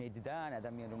მედდა, ან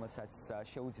ადამიანი, რომელსაც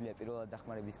შეუძლია პირველად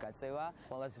დახმარების გაწევა,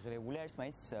 ყველაზე ღირებული არის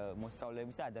მაინც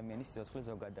მოსწავლეების და ადამიანის სიცოცხლე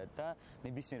ზოგადად და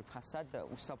ნებისმიერ ფასად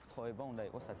უსაფრთხოება უნდა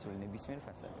იყოს დაცული ნებისმიერ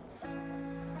ფასად.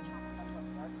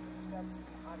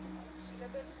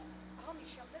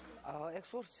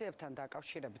 ექსკურსიებთან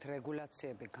დაკავშირებით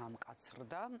რეგულაციები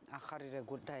გამკაცრდა, ახალი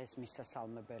და ეს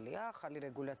მისასალმებელია. ახალი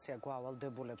რეგულაცია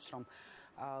გვავალდებულებს, რომ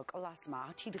კლასმა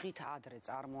 10 დღით ადრე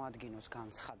წარმოადგინოს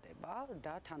განცხადება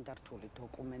და თანდართული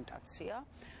დოკუმენტაცია,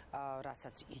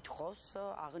 რასაც ითხოვს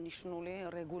აღნიშნული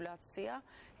რეგულაცია.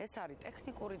 ეს არის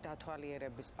ტექნიკური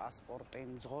დათვალიერების პასპორტი,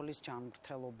 მძღოლის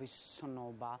ჯანმრთელობის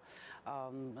ცნობა,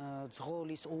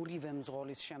 მძღოლის ორივე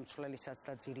მძღოლის შემცვლელისაც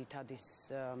და ძირითადის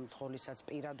მძღოლისაც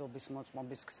პირადობის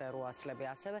მოწმობის ქსეროასლები,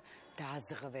 ასევე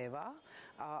დაზღვევა.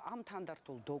 ამ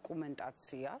თანდართულ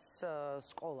დოკუმენტაციას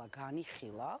სკოლა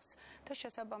განიხილავს და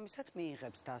შესაბამისად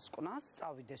მიიღებს დასკვნას,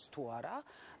 წავიდეს თუ არა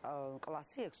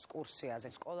კლასი ექსკურსიაზე.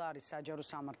 სკოლა არის საჯარო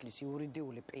სამართლის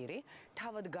იურიდიული პირი,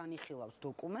 თავად განიხილავს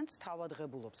დოკუმენტს, თავად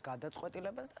ღებულობს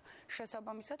გადაწყვეტილებას და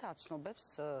შესაბამისად აცნობებს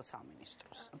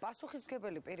სამინისტროს.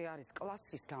 პასუხისმგებელი პირი არის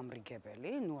კლასის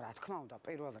დამრიგებელი, რა თქმა უნდა,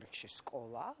 პირველ რიგში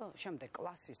სკოლა, შემდეგ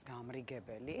კლასის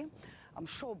დამრიგებელი,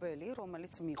 მშობელი,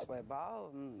 რომელიც მიყვება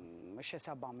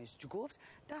შესაბამის ჯგუფს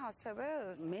და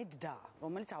ასევე მედდა,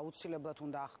 რომელიც აუცილებლად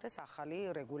უნდა ახდეს ახალი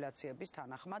რეგულაციების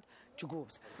თანახმად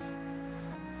ჯგუფს.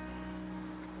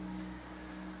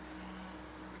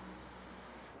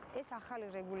 ეს ახალი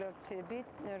რეგულაციები,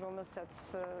 რომელსაც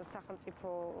სახელმწიფო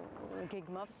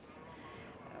გეგმავს,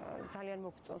 ძალიან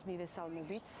მოგწონს,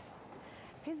 მივესალმებით.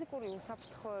 ფიზიკური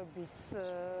უსაფრთხოების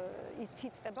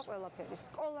ითიწყება ყველაფერი.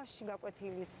 სკოლაში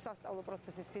გაკვეთილი სასწავლო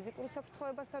პროცესის ფიზიკური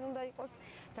უსაფრთხოებასთან უნდა იყოს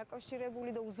დაკავშირებული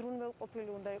და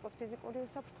უზრუნველყოფილი უნდა იყოს ფიზიკური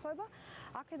უსაფრთხოება.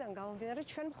 აქედან გამომდინარე,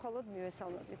 ჩვენ მხოლოდ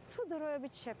მივესალმებით. თუ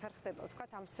დროებით შეფერხდება,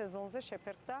 ვთქვათ, ამ სეზონზე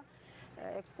შეფერხდა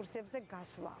ექსკურსიებზე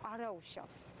გასვლა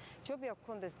არაუშავს. ჯობია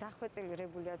გქონდეს დახვეწილი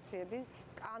რეგულაციები,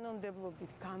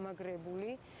 კანონმდებლობით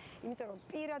გამაგრებული, იმიტომ რომ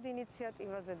პირად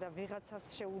ინიციატივაზე და ვიღაცას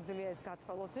შეუძლია ეს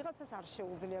გათვალოს, ვიღაცას არ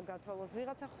შეუძლია გათვალოს,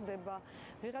 ვიღაცა ხვდება,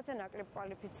 ვიღაცა ნაკლებ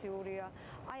კვალიფიციურია.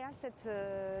 აი ასეთ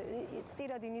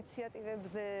პირად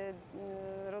ინიციატივებზე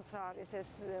როცა არის ეს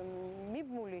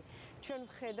მიბმული, ჩვენ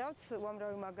ვხედავთ,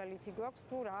 უამრავი მაგალითი გვაქვს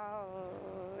თუ რა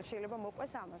შეიძლება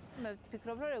მოყვეს ამას. მე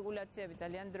ვფიქრობ, რომ რეგულაციები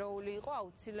ძალიან დროული იყო,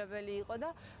 აუცილებელი იყო და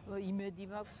იმედი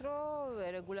მაქვს, რომ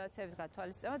რეგულაციების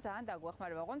გათვალისწინება ძალიან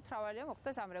დაგვეხმარება. ოღონდ მთავარია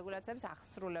მოხდეს ამ რეგულაციების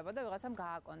აღსრულება და ვიღაცამ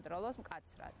გააკონტროლოს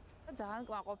მკაცრად. ძალიან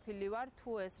კმაყოფილი ვარ,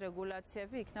 თუ ეს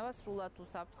რეგულაციები იქნება სრულად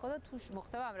უსაფრთხო და თუ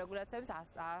მოხდება ამ რეგულაციების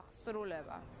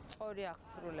აღსრულება, სწორი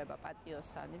აღსრულება,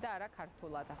 პატიოსანი და არა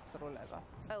ქართულად აღსრულება.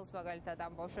 წელს მაგალითად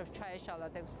ამ ბავშვებს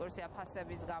ჩაეშალათ ექსკურსია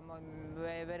ფასების გამო,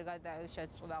 ვერ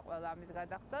შეწყვეტა ყველა ამის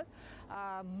გადახდას,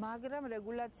 მაგრამ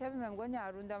რეგულაციები მე მგონი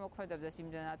არ უნდა მოქმედებდეს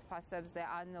იმდენად ფასებზე,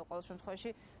 ან ყოველ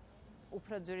შემთხვევაში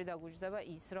უფრო ძვირი დაგუჯდება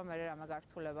ის, რომ მე რამე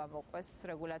გართულება მოყვეს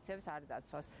რეგულაციებს არ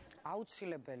დაცვას.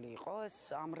 აუცილებელი იყო ეს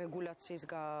ამ რეგულაციის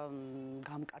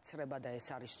გამკაცრება და ეს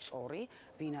არის სწორი,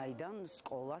 ვინაიდან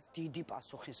სკოლას დიდი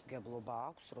პასუხისმგებლობა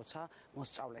აქვს, როცა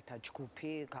მოსწავლეთა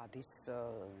ჯგუფი გადის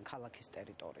ქალაქის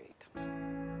ტერიტორიით.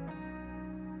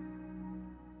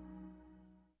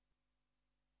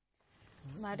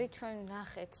 მარი ჩვენ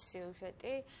ნახეთ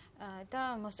სიუჟეტი და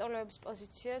მოსწავლეების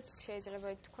პოზიციაც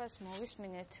შეიძლება ითქვას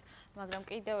მოვისმინეთ, მაგრამ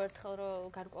კიდევ ერთხელ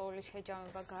რომ გარკვეული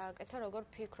შეჯამება გააკეთა, როგორ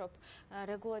ფიქრობ,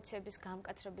 რეგულაციების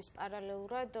გამკაცრების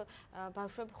პარალელურად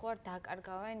ბავშვები ხო არ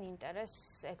დაკარგავენ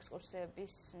ინტერესს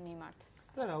ექსკურსიების მიმართ?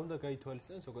 და რა უნდა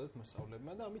გაითვალისწინოს ზოგადად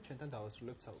მოსწავლეებმა და ამით ჩვენთან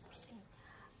დავასრულებთ საუბარს.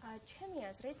 ჩემი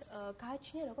აზრით,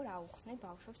 გააჩნია როგორ აუხსნით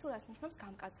ბავშვებს თუ რას ნიშნავს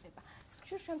გამკაცრება.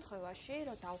 ხშირ შემთხვევაში,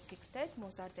 რომ დავფიქრდეთ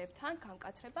მოზარდებთან,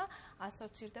 გამკაცრება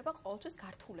ასოცირდება ყოველთვის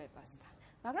გართულებასთან.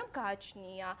 მაგრამ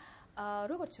გააჩნია,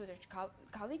 როგორც სიუჟეტში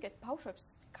გავიგეთ, ბავშვებს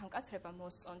გამკაცრება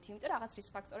მოსწონთ, იმიტომ რომ რაღაც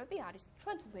რისკ ფაქტორები არის.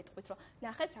 ჩვენ თუ ვეტყვით, რომ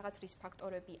ნახეთ, რაღაც რისკ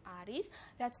ფაქტორები არის,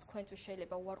 რაც თქვენთვის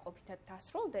შეიძლება უარყოფითად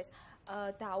დასრულდეს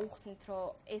და აუხსნით, რომ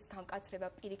ეს გამკაცრება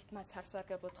პირიქით მათ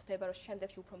სასარგებლოდ ხდება, რომ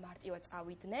შემდეგში უფრო მარტივად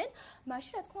წავიდნენ,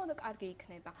 მაშინ რა თქმა უნდა კარგი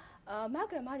იქნება.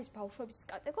 მაგრამ არის ბავშვების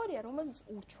კატეგორია, რომელიც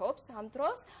ურჩობს ამ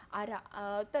დროს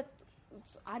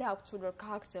არა აქვს სულ რომ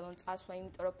გააგრძელონ წასვლა,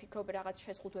 იმიტომ რომ ფიქრობენ რაღაც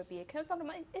შეზღუდვები ექნებათ,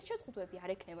 მაგრამ ეს შეზღუდვები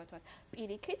არ ექნებათ მათ.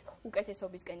 პირიქით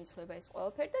უკეთესობისკენ იცვლება ეს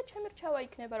ყველაფერი და ჩემი რჩევა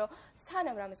იქნება, რომ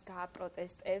სანამ რამეს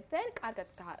გააპროტესტებენ,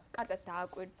 კარგად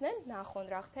დააკვირდნენ, ნახონ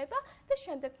რა ხდება და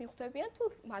შემდეგ მიხვდებიან თუ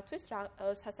მათთვის რა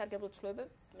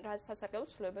სასარგებლო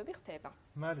ცვლილებები ხდება.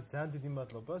 მარი, ძალიან დიდი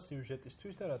მადლობა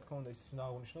სიუჟეტისთვის და რა თქმა უნდა ის უნდა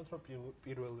აღვნიშნოთ, რომ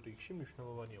პირველ რიგში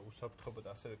მნიშვნელოვანია უსაფრთხოება და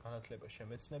ასევე განათლება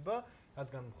შემეცნება,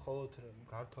 რადგან მხოლოდ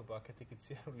გართობა აქეთ-იქით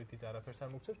სიარული დიდ არაფერს არ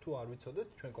მოგცემს, თუ არ ვიცოდეთ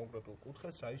ჩვენ კონკრეტულ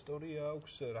კუთხეს, რა ისტორია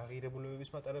აქვს, რა ღირებულებების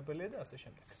მატარებელია და ასე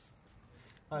შემდეგ.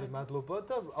 მარი, მადლობა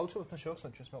და აუცილებლად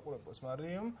შევახსენოთ ჩვენს მაყურებელს,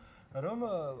 მარიამ, რომ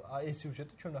ეს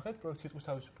სიუჟეტი ჩვენ ნახეთ პროექტ სიტყვის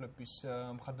თავისუფლების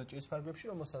მხარდაჭერის ფარგლებში,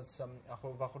 რომელსაც ახლა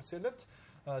ვახორციელებთ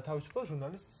თავისუფალ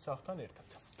ჟურნალისტ სახთან ერთად.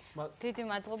 დიდი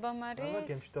მადლობა მარი.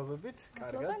 გემშვიდობებით,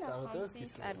 კარგად წამოწევს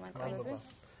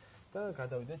გისურვებთ. და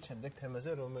გადავიდეთ შემდეგ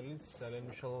თემაზე, რომელიც ძალიან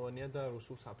მნიშვნელოვანია და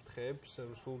რუსულ საფრთხეებს,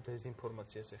 რუსულ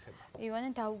დეზინფორმაციას ეხება. ივანე,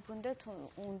 დაუბრუნდეთ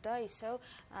უნდა ისევ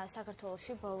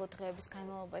საქართველოში ბოლო დღეების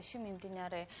განმავლობაში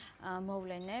მიმდინარე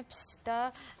მოვლენებს და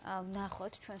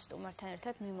ვნახოთ ჩვენ სტუმართან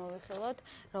ერთად მიმოვიხილოთ,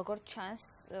 როგორც ჩანს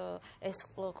ეს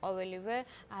ყოველივე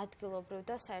ადგილობრივ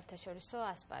და საერთაშორისო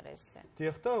ასპარეზზე.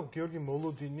 დიახ და გიორგი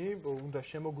მოლოდინი უნდა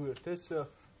შემოგვიერთდეს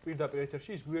პირდაპირ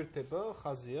ეთერში, ის გვერდება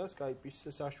ხაზია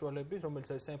Skype-ის საშუალებით, რომელიც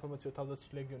არის საინფორმაციო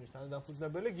თავდაცვის ლეგიონის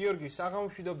თანადამფუძნებელი. გიორგი,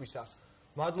 საღამომშვიდობისა.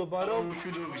 მადლობა რომ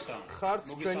ხართ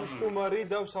ჩვენი სტუმარი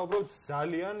და ვსაუბრობთ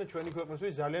ძალიან ჩვენი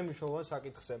ქვეყნისთვის ძალიან მნიშვნელოვან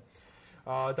საკითხზე.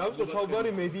 დავიწყოთ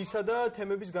საუბარი მედიისა და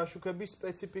თემების გაშუქების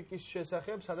სპეციფიკის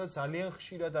შესახებ, სადაც ძალიან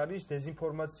ხშირად არის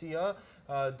დეზინფორმაცია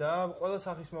და ყველა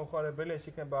სახის მომხმარებელი, ეს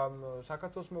იქნება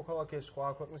საქართველოს მოქალაქე, სხვა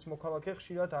ქვეყნის მოქალაქე,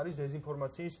 ხშირად არის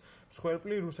დეზინფორმაციის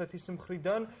მსხვერპლი რუსეთის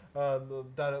მხრიდან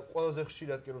და ყველაზე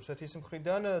ხშირად კი რუსეთის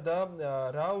მხრიდან და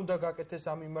რა უნდა გაკეთდეს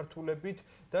ამ მიმართულებით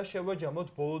და შევაჯამოთ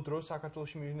ბოლო დროს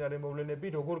საქართველოში მიმდინარე მოვლენები,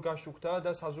 როგორ გაშუქდა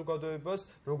და საზოგადოებას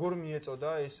როგორ მიეწოდა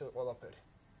ეს ყველაფერი.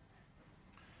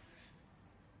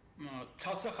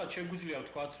 ცალსახად შეგვიძლია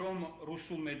ვთქვათ, რომ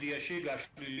რუსულ მედიაში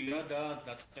გაშლილია და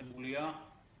დაწყებულია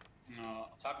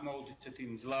საკმაოდ ისეთი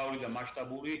მძლავრი და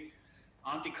მასშტაბური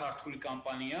ანტიქართული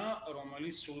კამპანია,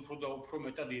 რომელიც სულ უფრო და უფრო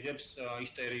მეტად იღებს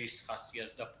ისტერიის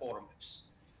ხასიათს და ფორმებს.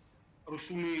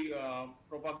 რუსული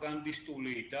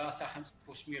პროპაგანდისტული და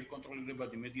სახელმწიფოს მიერ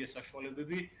კონტროლირებადი მედია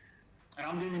საშუალებები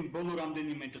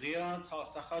რამდენიმე დღეა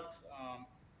ცალსახად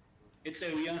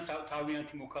ეწევიან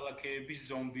თავიანთი მოქალაქეების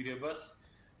ზომბირებას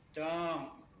და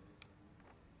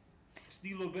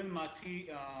ცდილობენ მათი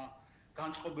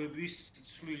განწყობების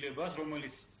ცვლილებას,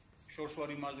 რომელიც შორს ვარ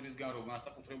იმ აზრისგან, რომ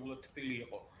განსაკუთრებულად თბილი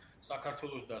იყო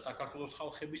საქართველოს და საქართველოს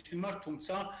ხალხების მიმართ,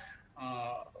 თუმცა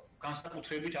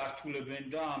განსაკუთრებით ართულებენ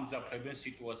და ამძაფრებენ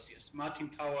სიტუაციას. მათი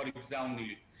მთავარი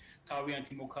გზავნილი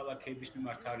თავიანთი მოქალაქეების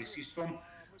მიმართ არის ის, რომ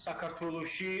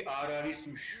საქართველოში არ არის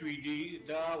მშვიდი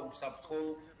და უსაფრთხო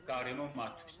გარემო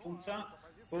მათთვის. თუმცა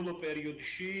ბოლო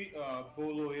პერიოდში,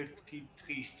 ბოლო ერთი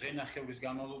დღის დღენახევრის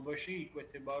განმავლობაში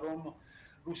იკვეთება, რომ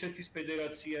რუსეთის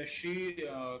ფედერაციაში,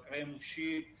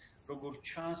 კრემლში, როგორც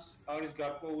ჩანს, არის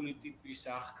გარკვეული ტიპის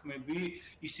აღქმები,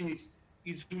 ისინი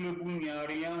იძულებულნი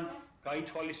არიან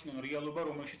გაითვალისწინონ რეალობა,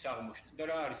 რომელშიც აღმოჩნდნენ. და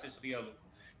რა არის ეს რეალობა?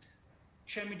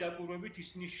 ჩემი დაკვირვებით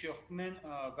ისინი შეხვდნენ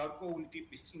გარკვეული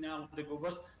ტიპის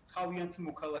წინააღმდეგობას თავიანთი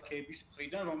მოქალაქეების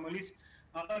მხრიდან,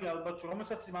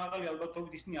 რომელსაც მაღალი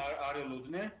ალბათობით ისინი არ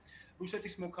ელოდნენ.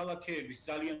 რუსეთის მოქალაქეების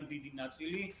ძალიან დიდი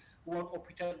ნაწილი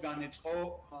უარყოფითად განეწყო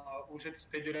რუსეთის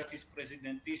ფედერაციის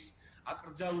პრეზიდენტის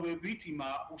აკრძალვებით, იმ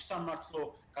უსამართლო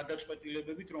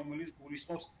გადაწყვეტილებებით, რომელიც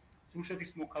გულისხმობს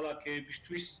რუსეთის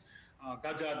მოქალაქეებისთვის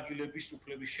გადაადგილების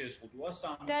უფლების შეზღუდვას.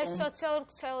 და სოციალურ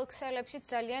ქსელებში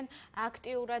ძალიან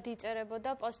აქტიურად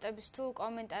იწერებოდა პოსტების თუ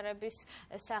კომენტარების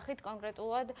სახით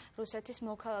კონკრეტულად რუსეთის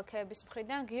მოქალაქეების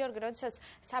მხრიდან. გიორგი, როდესაც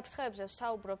საფრთხეებზე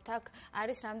ვსაუბრობთ, აქ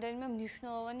არის რამდენიმე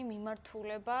მნიშვნელოვანი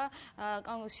მიმართულება,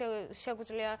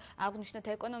 შეგვიძლია აღვნიშნოთ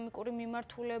ეკონომიკური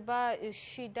მიმართულება,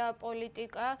 შიდა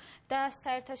პოლიტიკა და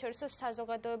საერთაშორისო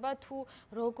საზოგადოება თუ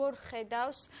როგორ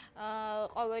ხედავს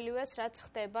ყოველივეს, რაც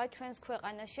ხდება ჩვენს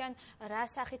ქვეყანაში, ან რა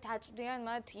სახით აწვდიან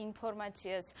მათ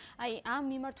ინფორმაციას. აი, ამ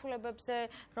მიმართულებებზე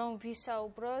რომ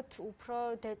ვისაუბროთ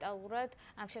უფრო დეტალურად,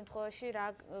 ამ შემთხვევაში რა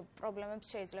პრობლემებს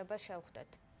შეიძლება შევხვდეთ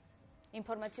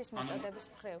ინფორმაციის მოწოდების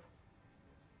მხრივ?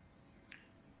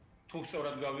 თუ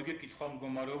სწორად გავიგე, კითხვა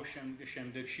მდგომარეობს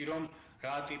შემდეგში, რომ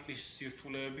რა ტიპის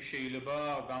სირთულეები შეიძლება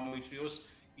გამოიწვიოს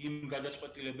იმ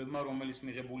გადაწყვეტილებებმა, რომელიც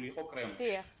მიღებული იყო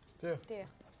კრემლში. დიახ.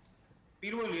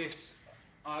 პირველი ეს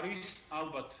არის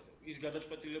ალბათ ის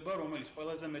გადაწყვეტილება, რომელიც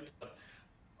ყველაზე მეტად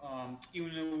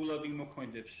ტკივნეულად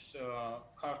იმოქმედებს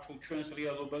ქართულ ჩვენს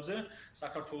რეალობაზე,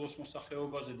 საქართველოს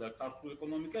მოსახლეობაზე და ქართულ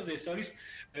ეკონომიკაზე, ეს არის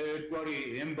ერთგვარი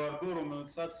ემბარგო,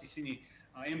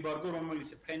 რომელიც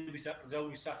ფრენების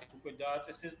აკრძალვის სახით უკვე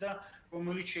დააწესეს და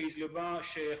რომელიც შეიძლება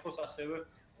შეეხოს ასევე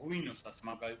ღვინოსაც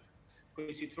მაგალითად.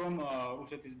 ისიც რომ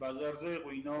რუსეთის ბაზარზე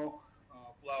ღვინო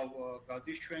კვლავ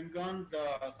გადის ჩვენგან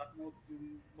და საკმაოდ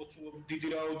დიდი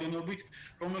რაოდენობით,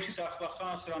 რომელშიც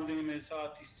ახლახანს რამდენიმე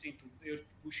საათის წინ თუ ერთ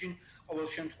გუშინ ყოველ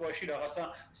შემთხვევაში რაღაცა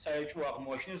საეჭვო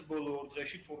აღმოაჩინეს. ბოლო ორ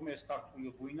დღეში თურმე ეს ქართული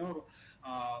ღვინო,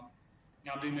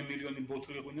 რამდენიმე მილიონი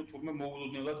ბოთლი ღვინო თურმე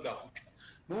მოულოდნელად გაფუჭდა.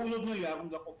 მოულოდნელი არ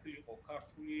უნდა ყოფილიყო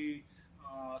ქართული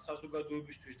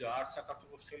საზოგადოებისთვის და არც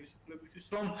საქართველოს ხელისუფლებისთვის,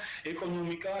 რომ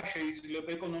ეკონომიკაზე,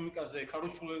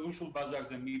 რუსულ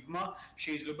ბაზარზე მიბმა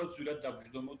შეიძლება ძვირად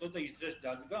დაბჯდომოდა და ის დღეს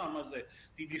დადგა, ამაზე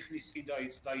დიდი ხნის წინ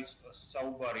დაიწყო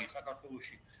საუბარი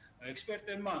საქართველოში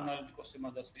ექსპერტებმა, ანალიტიკოსებმა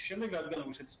და ამის შემდეგ, რადგან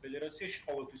რუსეთის ფედერაციაში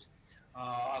ყოველთვის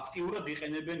აქტიურად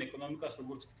იყენებენ ეკონომიკას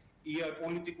როგორც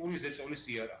პოლიტიკური ზეწოლის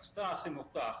იარაღს და ასე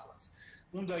მოხდა ახლაც.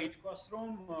 უნდა ითქვას, რომ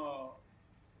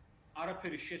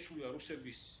არაფერი შეცვლია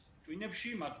რუსების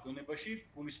ტვინებში, მათ გონებაში,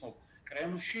 გულისხმობ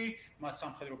კრემლში, მათ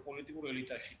სამხედრო პოლიტიკურ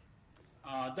ელიტაში.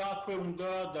 და აქვე უნდა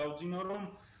დავძინო, რომ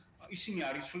ისინი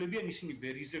არ იცვლებიან, ისინი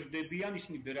ვერ იზრდებიან,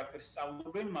 ისინი ვერაფერს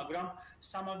სწავლობენ, მაგრამ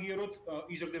სამაგიეროდ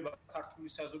იზრდება ქართული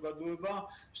საზოგადოება,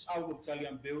 სწავლობთ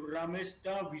ძალიან ბევრ რამეს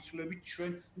და ვიცვლებით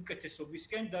ჩვენ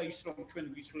უკეთესობისკენ და ის რომ ჩვენ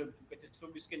ვიცვლებით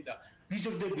უკეთესობისკენ და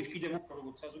ვიზრდებით კიდევ უფრო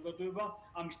როგორც საზოგადოება,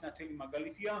 ამის ნათელი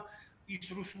მაგალითია ის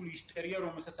რუსული ისტერია,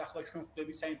 რომელსაც ახლა ჩვენ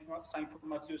ხვდებით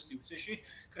საინფორმაციო სივრცეში,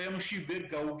 კრემლში ვერ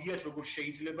გაუგიათ როგორ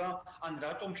შეიძლება, ან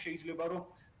რატომ შეიძლება რომ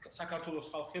საქართველოს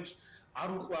ხალხებს არ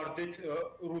უყვარდეთ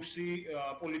რუსი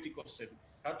პოლიტიკოსები.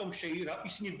 რატომ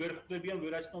ისინი ვერ ხვდებიან,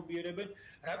 ვერ აცნობიერებენ,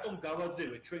 რატომ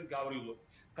გავაძევეთ ჩვენ გავრილობი.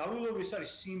 გავრილობი ეს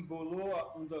არის სიმბოლო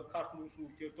უნდა ქართულ-რუსულ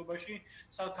ურთიერთობაში,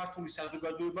 ქართული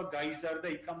საზოგადოება გაიზარდა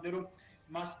იქამდე, რომ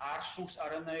მას არ სურს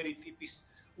არანაირი ტიპის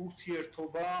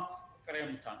ურთიერთობა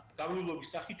კრემლთან. გავრილობის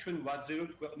სახით ჩვენ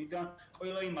ვაძევებთ ქვეყნიდან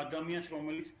ყველა იმ ადამიანს,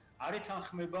 რომელიც არ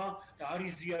ეთანხმება და არ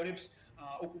იზიარებს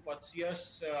ოკუპაციას,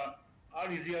 არ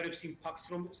იზიარებს იმ ფაქტს,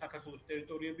 რომ საქართველოს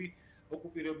ტერიტორიები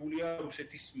ოკუპირებულია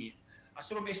რუსეთის მიერ.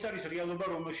 ასე რომ ეს არის რეალობა,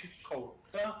 რომელშიც ცხოვრობ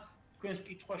და თქვენს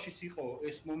კითხვაშიც იყო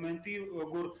ეს მომენტი,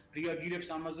 როგორ რეაგირებს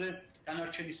ამაზე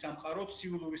დანარჩენი სამყარო,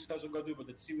 ცივილური საზოგადოება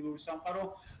და ცივილური სამყარო.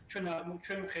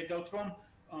 ჩვენ ხედავთ, რომ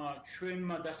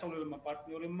ჩვენმა დასავლელმა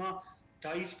პარტნიორებმა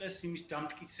დაიწყეს იმის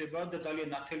დამტკიცება და ძალიან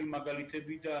ნათელი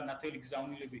მაგალითები და ნათელი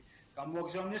გზავნილები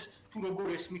გამოაგზავნეს თუ როგორ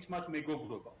ესმით მათ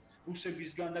მეგობრობა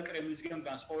რუსებისგან და კრემლისგან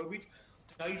განსხვავებით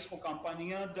დაიწყო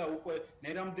კამპანია და უკვე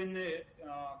მერამდენე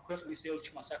ქვეყნის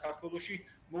ელჩმა საქართველოში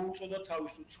მოუწოდა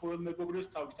თავის უცხოელ მეგობრებს,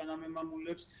 თავის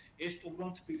თანამემამულეებს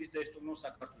ესტუმრონ თბილისს და ესტუმრონ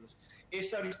საქართველოს. ეს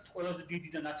არის ყველაზე დიდი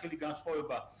და ნათელი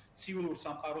განსხვავება ცივილურ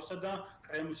სამყაროსა და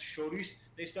კრემლს შორის.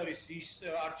 ეს არის ის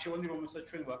არჩევანი, რომელსაც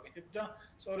ჩვენ ვაკეთებთ და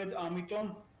სწორედ ამიტომ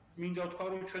მინდა ვთქვა,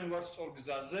 რომ ჩვენ ვართ სწორ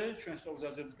გზაზე, ჩვენ სწორ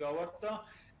გზაზე ვდგავართ და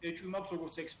ეჭვმაქვს,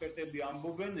 როგორც ექსპერტები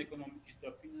ამბობენ, ეკონომიკის და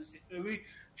ფინანსისტები,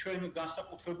 ჩვენ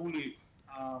განსაკუთრებული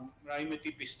რაიმე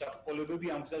ტიპის დაყოლებები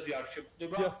ამ გზაზე არ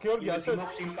შეგვხვდება.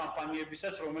 იმ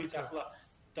კამპანიებისას, რომელიც ახლა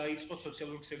დაიწყო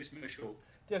სოციალური ქსელის მეშვეობით.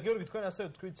 დიახ, გიორგი, თქვენ ასე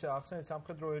თქვით, ახსენეთ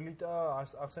სამხედრო ელიტა,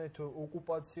 ახსენეთ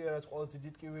ოკუპაცია, რაც ყველაზე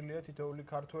დიდი ტკივილია თითოეული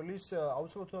ქართველის.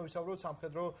 აუცილებლად უნდა ვისაუბროთ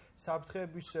სამხედრო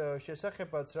საფრთხეების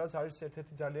შესახებაც, რაც არის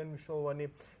ერთ-ერთი ძალიან მნიშვნელოვანი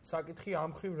საკითხი. ამ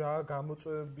მხრივ რა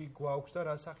გამოწვევები გვაქვს და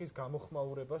რა სახის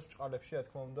გამოხმაურებას ბჭყალებში, რა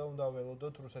თქმა უნდა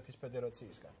ველოდოთ რუსეთის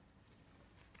ფედერაციისგან.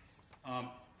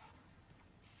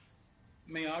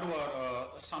 მე არ ვარ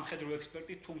სამხედრო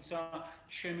ექსპერტი, თუმცა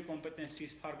ჩემი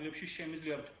კომპეტენციის ფარგლებში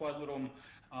შემიძლია ვთქვა, რომ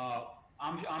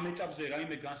ამ ეტაპზე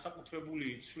რაიმე განსაკუთრებული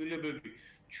ცვლილებები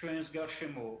ჩვენს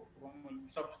გარშემო,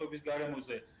 უსაფრთხოების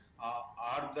გარემოზე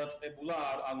არ დაწყებულა,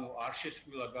 ანუ არ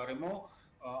შესრულა გარემო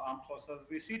ამ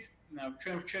თვალსაზრისით.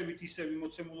 ჩვენ ვრჩევით ისევ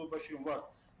იმოცემულობაში, რომ ვართ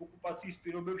ოკუპაციის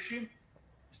პირობებში,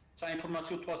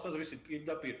 საინფორმაციო თვალსაზრისით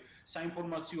პირდაპირ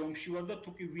საინფორმაციო ომში ვარ და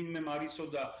თუ კი ვინმე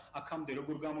მარიცოდა აქამდე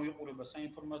როგორ გამოიყურება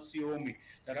საინფორმაციო ომი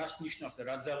და რას ნიშნავს და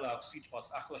რა ძალა აქვს სიტყვას,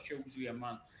 ახლა შეუძლია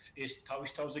მან ეს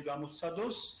თავის თავზე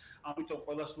გამოსცადოს. ამიტომ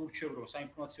ყველას ვურჩევ, რომ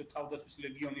საინფორმაციო თავდაცვის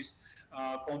ლეგიონის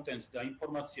კონტენტს და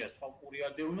ინფორმაციას თვალყური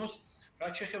ადევნოს.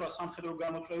 რაც შეეხება სამხედრო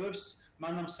გამოწვევებს,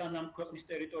 მანამ სანამ ქვეყნის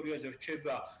ტერიტორიაზე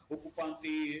რჩება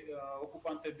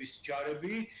ოკუპანტების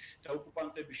ჯარები და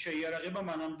ოკუპანტების შეიარაღება,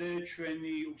 მანამდე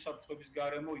ჩვენი უსაფრთხოების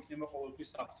გარემო იქნება ყოველთვის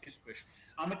საფრთხის ქვეშ.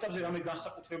 ამ ეტაპზე რამე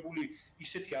განსაკუთრებული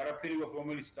ისეთი არაფერი გვაქვს,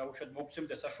 რომელიც დაუშვათ მოგცემ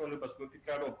და საშუალებას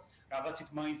გვეფიქრა, რომ რაღაცით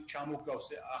მაინც ჩამოგავს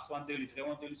ახლანდელი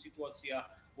დღევანდელი სიტუაცია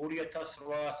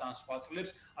 2008 ან სხვა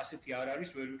წლებს, ასეთი არ არის,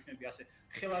 ვერ ვიქნები ასე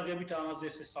ხელაღებით ამაზე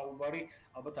ესე საუბარი,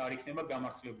 ალბათ არ იქნება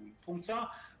გამართლებული. თუმცა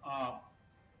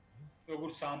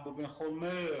როგორც ამბობენ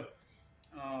ხოლმე,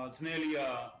 ძნელია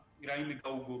რაიმე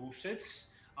გაუგო რუსეთს,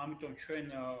 ამიტომ ჩვენ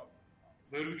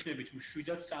ვერ ვიქნებით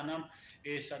მშვიდად, სანამ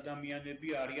ეს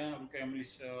ადამიანები არიან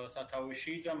კრემლის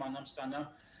სათავეში და მანამ სანამ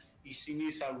ისინი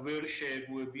ვერ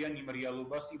შეეგუებიან იმ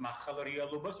რეალობას, იმ ახალ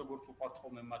რეალობას, როგორც უყვართ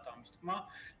ხოლმე მათ ამის თქმა.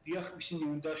 დიახ, ისინი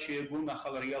უნდა შეეგუონ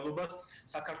ახალ რეალობას.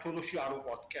 საქართველოში არ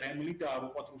უყვართ კრემლი და არ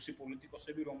უყვართ რუსი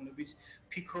პოლიტიკოსები, რომლებიც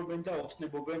ფიქრობენ და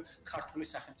ოცნებობენ ქართული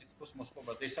სახელმწიფოს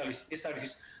მოსყობაზე. ეს არის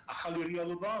ის ახალი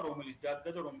რეალობა, რომელიც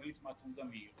დადგა და რომელიც მათ უნდა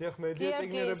მიიღოს. დიახ, მედია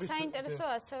სიგნალების საინტერესო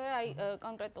ასევე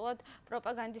კონკრეტულად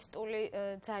პროპაგანდისტული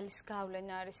ძალის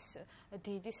გავლენა არის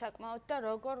დიდი საკმაოდ და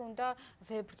როგორ უნდა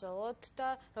ვებრძოლოთ და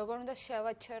როგორ უნდა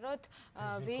შევაჩეროთ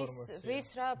ვის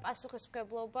რა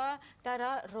პასუხისმგებლობა და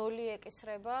რა როლი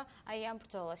ეკისრება აი ამ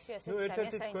ბრძოლაში, ასე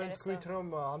ძალიან საინტერესოა. თქვით, რომ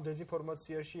ამ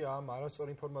დეზინფორმაციაში, ამ არასწორ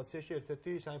ინფორმაციაში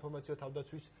ერთ-ერთი საინფორმაციო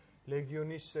თავდაცვის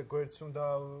ლეგიონის გვერდს უნდა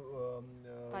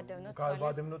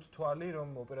ვადევნოთ თვალი, რომ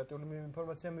ოპერატიული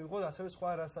ინფორმაცია მიიღოთ, ასევე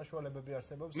სხვა რა საშუალებები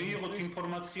არსებობს. მიიღოთ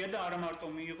ინფორმაცია და არა მარტო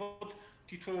მიიღოთ,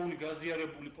 თითოეული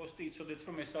გაზიარებული პოსტი იცოდეთ,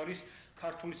 რომ ეს არის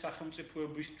ქართული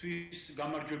სახელმწიფოებისთვის,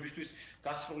 გამარჯვებისთვის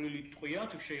გასროლილი ტყვია,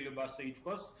 თუ შეიძლება ასე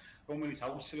ითქვას, რომელიც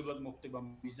აუცილებლად მოხდება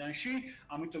მიზანში,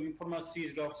 ამიტომ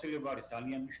ინფორმაციის გავრცელება არის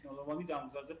ძალიან მნიშვნელოვანი და ამ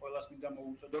გზაზე ყველას მინდა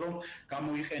მოუწოდო, რომ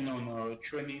გამოიყენონ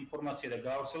ჩვენი ინფორმაცია და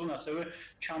გაავრცელონ, ასევე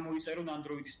ჩამოიწერონ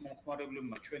Android-ის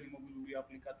მომხმარებლებმა ჩვენი მობილური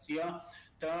აპლიკაცია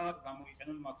და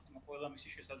გამოიყენონ მაქსიმუმ ყველა მისი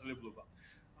შესაძლებლობა.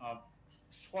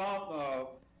 სხვა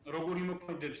როგორ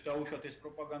იმოქმედებს დაუშვათ ეს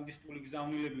პროპაგანდისტული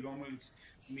გზავნილები, რომელიც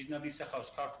მიზნად ისახავს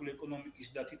ქართული ეკონომიკის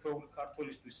და თითოეული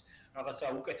ქართველისთვის რაღაცა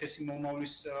უკეთესი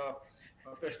მომავლის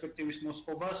პერსპექტივის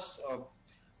მოსყობას,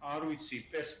 არ ვიცი,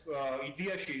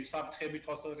 იდეაში საფრთხების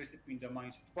თვალსაზრისით მინდა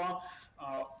მაინც ვთქვა,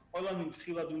 ყველანი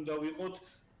ფრთხილად უნდა ვიყოთ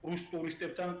რუს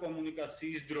ტურისტებთან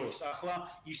კომუნიკაციის დროს. ახლა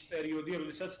ის პერიოდია,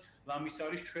 როდესაც ლამის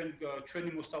არის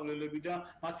ჩვენი მოსავლელები და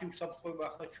მათი უსაფრთხოება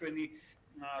ახლა ჩვენი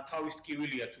თავის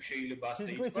ტკივილია, თუ შეიძლება ასე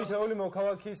ითქვას. თითოეული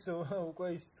მოქალაქის უკვე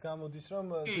ის გამოდის, რომ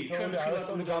თითოეული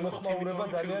არასწორი გამოხმაურება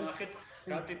ძალიან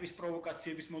რა ტიპის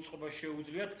პროვოკაციების მოწყობა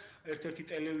შეუძლიათ ერთ-ერთი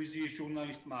ტელევიზიის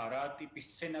ჟურნალისტმა, რა ტიპის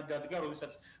სცენა დადგა,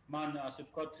 როდესაც მან ასე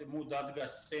ვთქვათ დადგა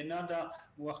სცენა და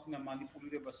მოახდინა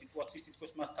манипуლირება სიტუაციის,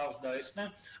 თითქოს მას თავს დაესხნა.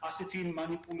 ასეთი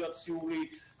манипуლაციური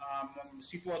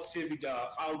სიტუაციები და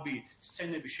ყალბი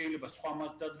სცენები შეიძლება სხვა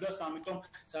მას დადგას, ამიტომ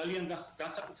ძალიან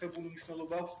განსაკუთრებული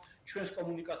მნიშვნელობა აქვს ჩვენს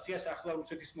კომუნიკაციას ახლა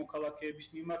რუსეთის მოქალაქეების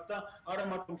მიმართ და არა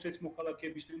მარტო რუსეთის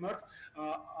მოქალაქეების მიმართ,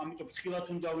 ამიტომ ფრთხილად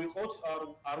უნდა ვიყოთ,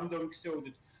 არ უნდა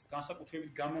ვიქცეოდეთ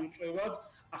განსაკუთრებით გამომწვევად.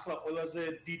 ახლა ყველაზე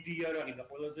დიდი იარაღი და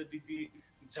ყველაზე დიდი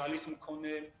ძალის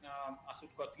მქონე ასე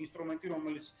ვთქვათ ინსტრუმენტი,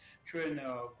 რომელიც ჩვენ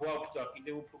გვაქვს და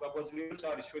კიდევ უფრო გაგვაძლიერებს,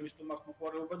 არის ჩვენი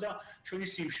სტუმართმოყვარეობა და ჩვენი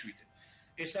სიმშვიდე.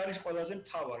 ეს არის ყველაზე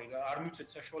მთავარი რა, არ მივცეთ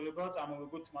საშუალება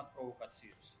წამოვეგოთ მათ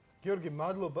პროვოკაციებს. გიორგი,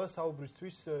 მადლობა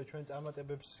საუბრისთვის, ჩვენ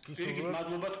წარმატებებს გისურვებთ. პირიქით,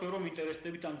 მადლობა თქვენ რომ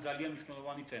ინტერესდებით ამ ძალიან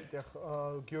მნიშვნელოვანი თემით.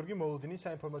 გიორგი მოლოდინი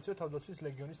საინფორმაციო თავდაცვის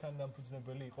ლეგიონის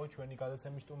თანამფუძნებელი იყო ჩვენი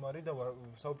გადაცემის სტუმარი და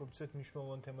საუბრობთ ისეთ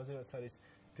მნიშვნელოვან თემაზე, რაც არის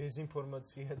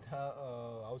დეზინფორმაცია და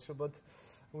აუცილებლად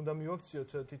უნდა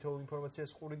მივაქციოთ თითოეულ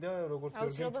ინფორმაციას ყური და როგორც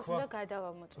გიორგი თქვა,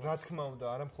 რა თქმა უნდა,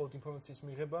 არა მხოლოდ ინფორმაციის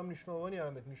მიღება მნიშვნელოვანი,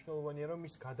 არამედ მნიშვნელოვანია რომ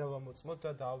ის გადავამოწმოთ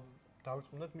და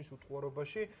დავწმუნდეთ მის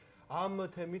უტყუარობაში. ამ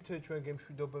თემით ჩვენ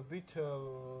გემშვიდობებით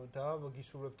და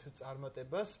გისურვებთ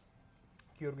წარმატებას.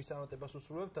 გიორგის წარმატებას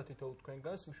უსურვებთ და თითოეულ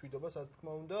თქვენგანს მშვიდობას, რა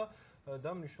თქმა უნდა,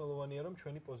 და მნიშვნელოვანია რომ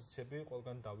ჩვენი პოზიციები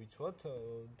ყველგან დავიცვათ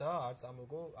და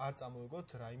არ წამოვეგოთ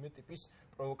რაიმე ტიპის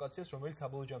პროვოკაციას, რომელიც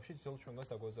საბოლოო ჯამში თითოეულ ჩვენგანს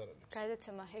დაგვაზარალებს.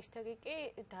 გადაცემა ჰეშთეგი კი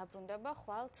დაბრუნდება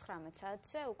ხვალ 19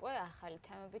 საათზე უკვე ახალი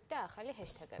თემებით და ახალი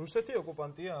ჰეშთეგებით. რუსეთი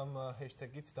ოკუპანტია ამ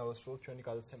ჰეშთეგით დავასრულოთ ჩვენი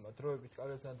გადაცემა. დროებით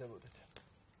კარგად ზანდებოდეთ.